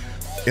correct.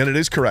 And it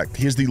is correct.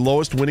 He has the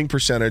lowest winning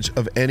percentage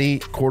of any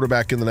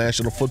quarterback in the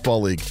National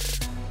Football League.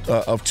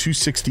 Of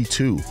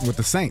 262 with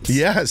the Saints.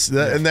 Yes,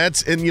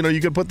 and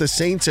you could put the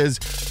Saints as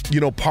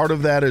part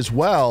of that as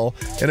well.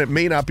 And it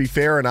may not be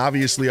fair. And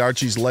obviously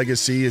Archie's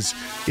legacy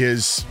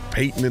is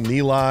Peyton and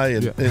Eli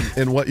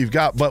and what you've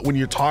got. But when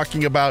you're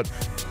talking about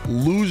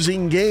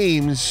losing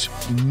games,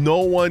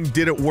 no one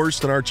did it worse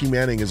than Archie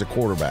Manning as a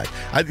quarterback.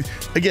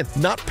 Again,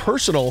 not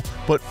personal,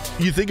 but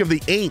you think of the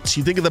Aints,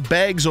 you think of the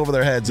bags over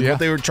their heads and what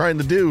they were trying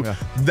to do. Yeah.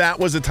 That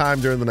was a time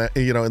during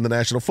in the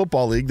National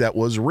Football League that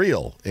was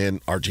real,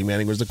 and Archie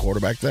Manning was the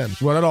quarterback then.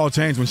 Well, that all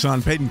changed when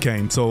Sean Payton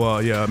came. So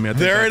I think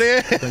it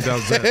is. I think that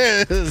was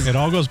it. It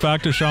all goes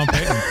back to Sean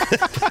Payton.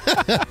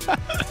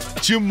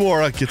 Jim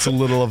Mora gets a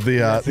little of the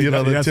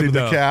the tip of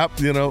the cap,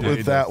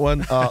 with that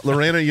one.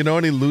 Lorena,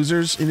 any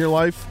losers in your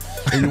life?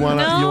 You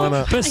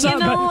wanna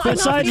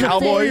besides the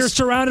four you're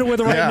surrounded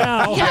with right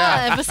now.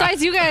 Yeah,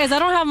 besides you guys, I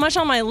don't have much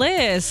on my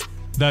list.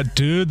 That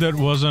dude that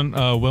wasn't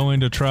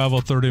willing to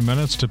travel 30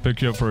 minutes to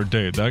pick you up for a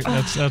date,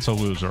 that's a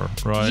loser,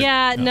 right?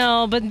 Yeah,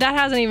 no, but that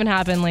hasn't even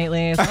happened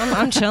lately. So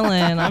I'm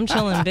chilling. I'm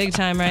chilling big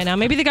time right now.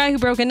 Maybe the guy who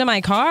broke into my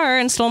car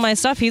and stole my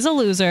stuff, he's a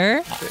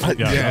loser.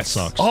 That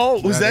sucks.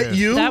 Oh, was that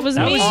you? That was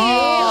me.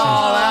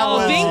 That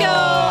was bingo.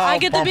 I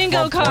get the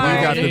bingo card.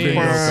 We got the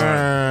bingo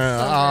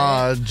card.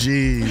 Oh,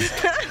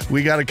 jeez.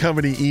 We got a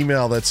company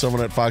email that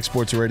someone at Fox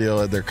Sports Radio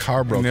had their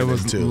car broken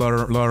into. And it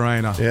was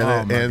Lorena.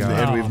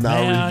 And we've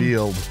now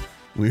revealed...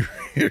 We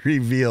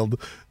revealed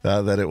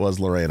that it was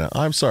Lorena.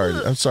 I'm sorry.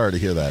 I'm sorry to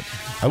hear that.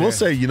 I will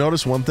say, you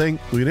notice one thing?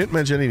 We didn't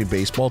mention any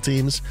baseball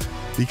teams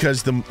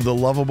because the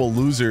lovable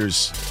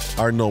losers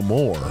are no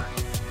more.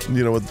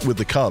 With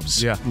the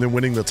Cubs. Yeah. And they're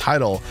winning the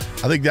title.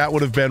 I think that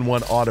would have been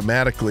one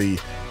automatically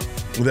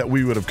that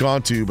we would have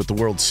gone to, but the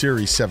World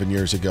Series 7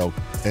 years ago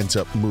ends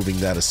up moving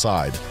that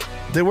aside.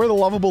 They were the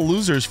lovable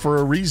losers for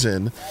a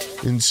reason.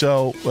 And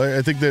so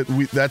I think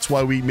that's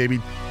why we maybe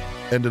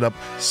ended up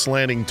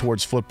slanting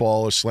towards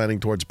football or slanting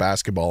towards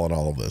basketball and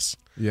all of this.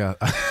 Yeah.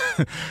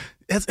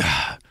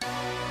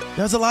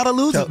 There's a lot of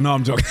losers. No,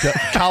 I'm joking.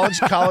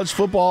 College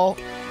football,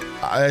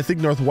 I think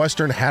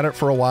Northwestern had it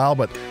for a while,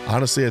 but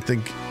honestly, I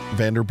think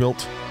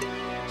Vanderbilt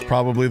is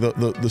probably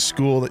the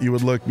school that you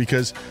would look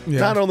because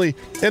not only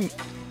 – and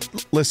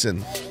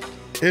listen,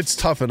 it's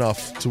tough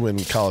enough to win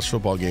college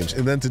football games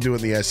and then to do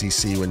it in the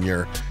SEC when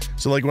you're –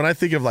 so like when I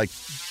think of like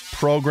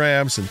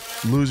programs and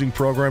losing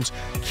programs,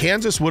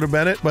 Kansas would have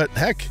been it, but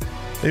heck –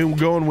 they will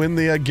go and win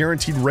the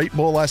Guaranteed Rate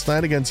Bowl last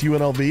night against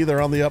UNLV. They're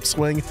on the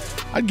upswing.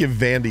 I'd give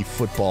Vandy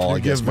football, I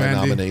guess, my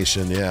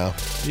nomination. Yeah.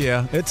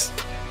 Yeah,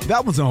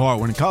 that was a hard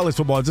one. In college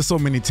football, there's just so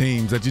many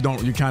teams that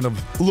you kind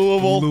of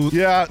Louisville.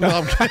 Yeah. No,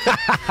 I'm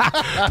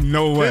kidding.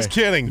 No way. Just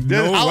kidding.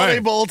 No Holiday way.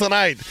 Bowl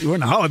tonight. We're in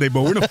the Holiday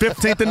Bowl. We're the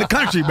 15th in the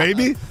country,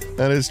 baby.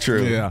 That is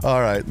true. Yeah.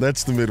 All right.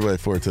 That's the midway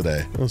for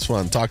today. It was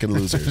fun talking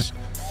losers.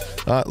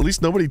 At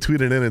least nobody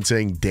tweeted in and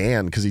saying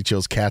Dan because he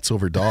chose cats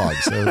over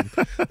dogs. So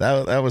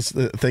that was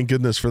thank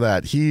goodness for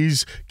that.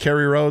 He's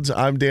Kerry Rhodes.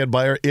 I'm Dan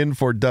Byer in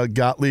for Doug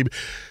Gottlieb.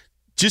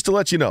 Just to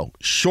let you know,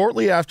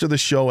 shortly after the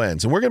show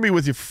ends, and we're going to be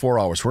with you for 4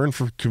 hours. We're in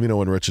for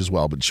Covino and Rich as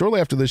well. But shortly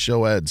after this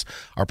show ends,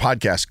 our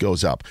podcast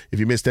goes up. If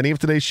you missed any of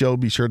today's show,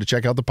 be sure to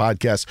check out the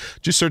podcast.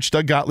 Just search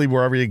Doug Gottlieb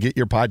wherever you get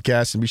your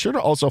podcasts. And be sure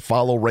to also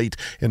follow, rate,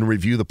 and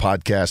review the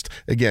podcast.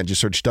 Again,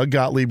 just search Doug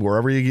Gottlieb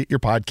wherever you get your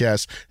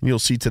podcasts, and you'll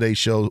see today's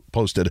show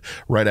posted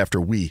right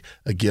after we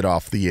get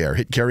off the air.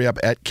 Hit Kerry up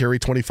at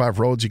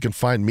Kerry25Rhodes. You can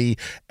find me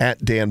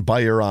at Dan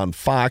Byer on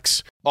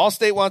Fox.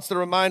 Allstate wants to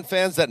remind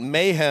fans that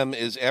mayhem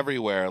is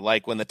everywhere,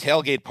 like when the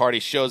tailgate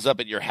party shows up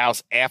at your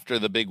house after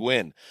the big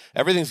win.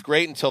 Everything's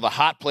great until the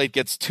hot plate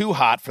gets too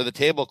hot for the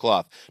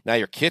tablecloth. Now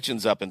your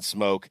kitchen's up in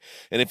smoke.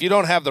 And if you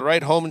don't have the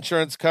right home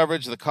insurance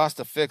coverage, the cost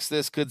to fix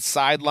this could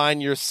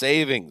sideline your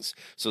savings.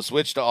 So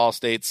switch to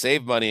Allstate,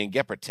 save money, and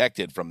get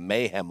protected from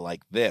mayhem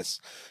like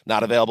this.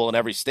 Not available in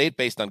every state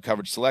based on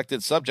coverage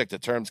selected, subject to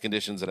terms,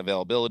 conditions, and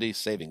availability.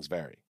 Savings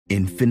vary.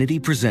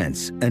 Infiniti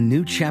presents a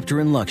new chapter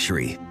in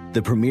luxury,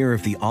 the premiere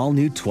of the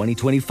all-new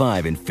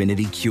 2025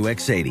 Infiniti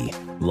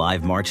QX80,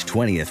 live March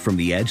 20th from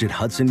the Edge at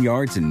Hudson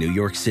Yards in New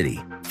York City,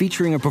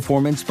 featuring a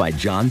performance by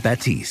John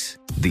Batiste.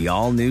 The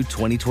all-new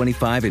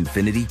 2025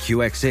 Infiniti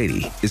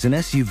QX80 is an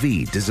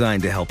SUV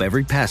designed to help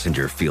every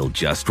passenger feel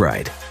just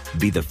right.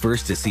 Be the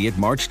first to see it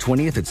March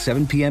 20th at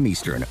 7 p.m.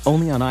 Eastern,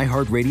 only on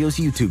iHeartRadio's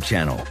YouTube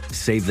channel.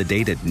 Save the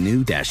date at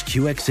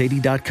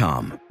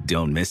new-QX80.com.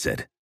 Don't miss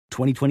it.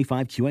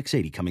 2025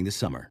 QX80 coming this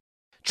summer.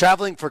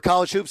 Traveling for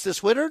college hoops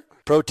this winter?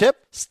 Pro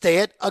tip, stay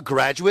at a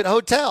graduate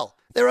hotel.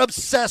 They're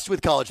obsessed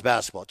with college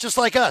basketball, just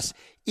like us.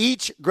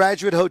 Each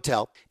graduate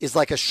hotel is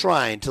like a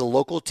shrine to the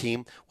local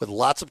team with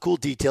lots of cool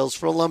details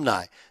for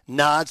alumni.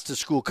 Nods to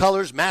school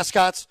colors,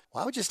 mascots.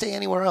 Why would you stay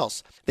anywhere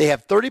else? They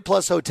have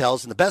 30-plus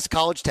hotels in the best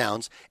college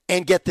towns.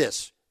 And get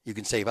this, you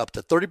can save up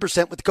to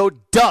 30% with the code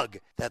DOUG.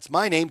 That's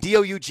my name,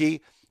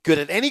 D-O-U-G. Good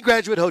at any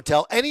graduate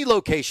hotel, any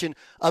location,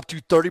 up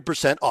to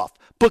 30% off.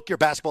 Book your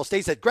basketball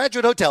stays at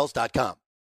graduatehotels.com.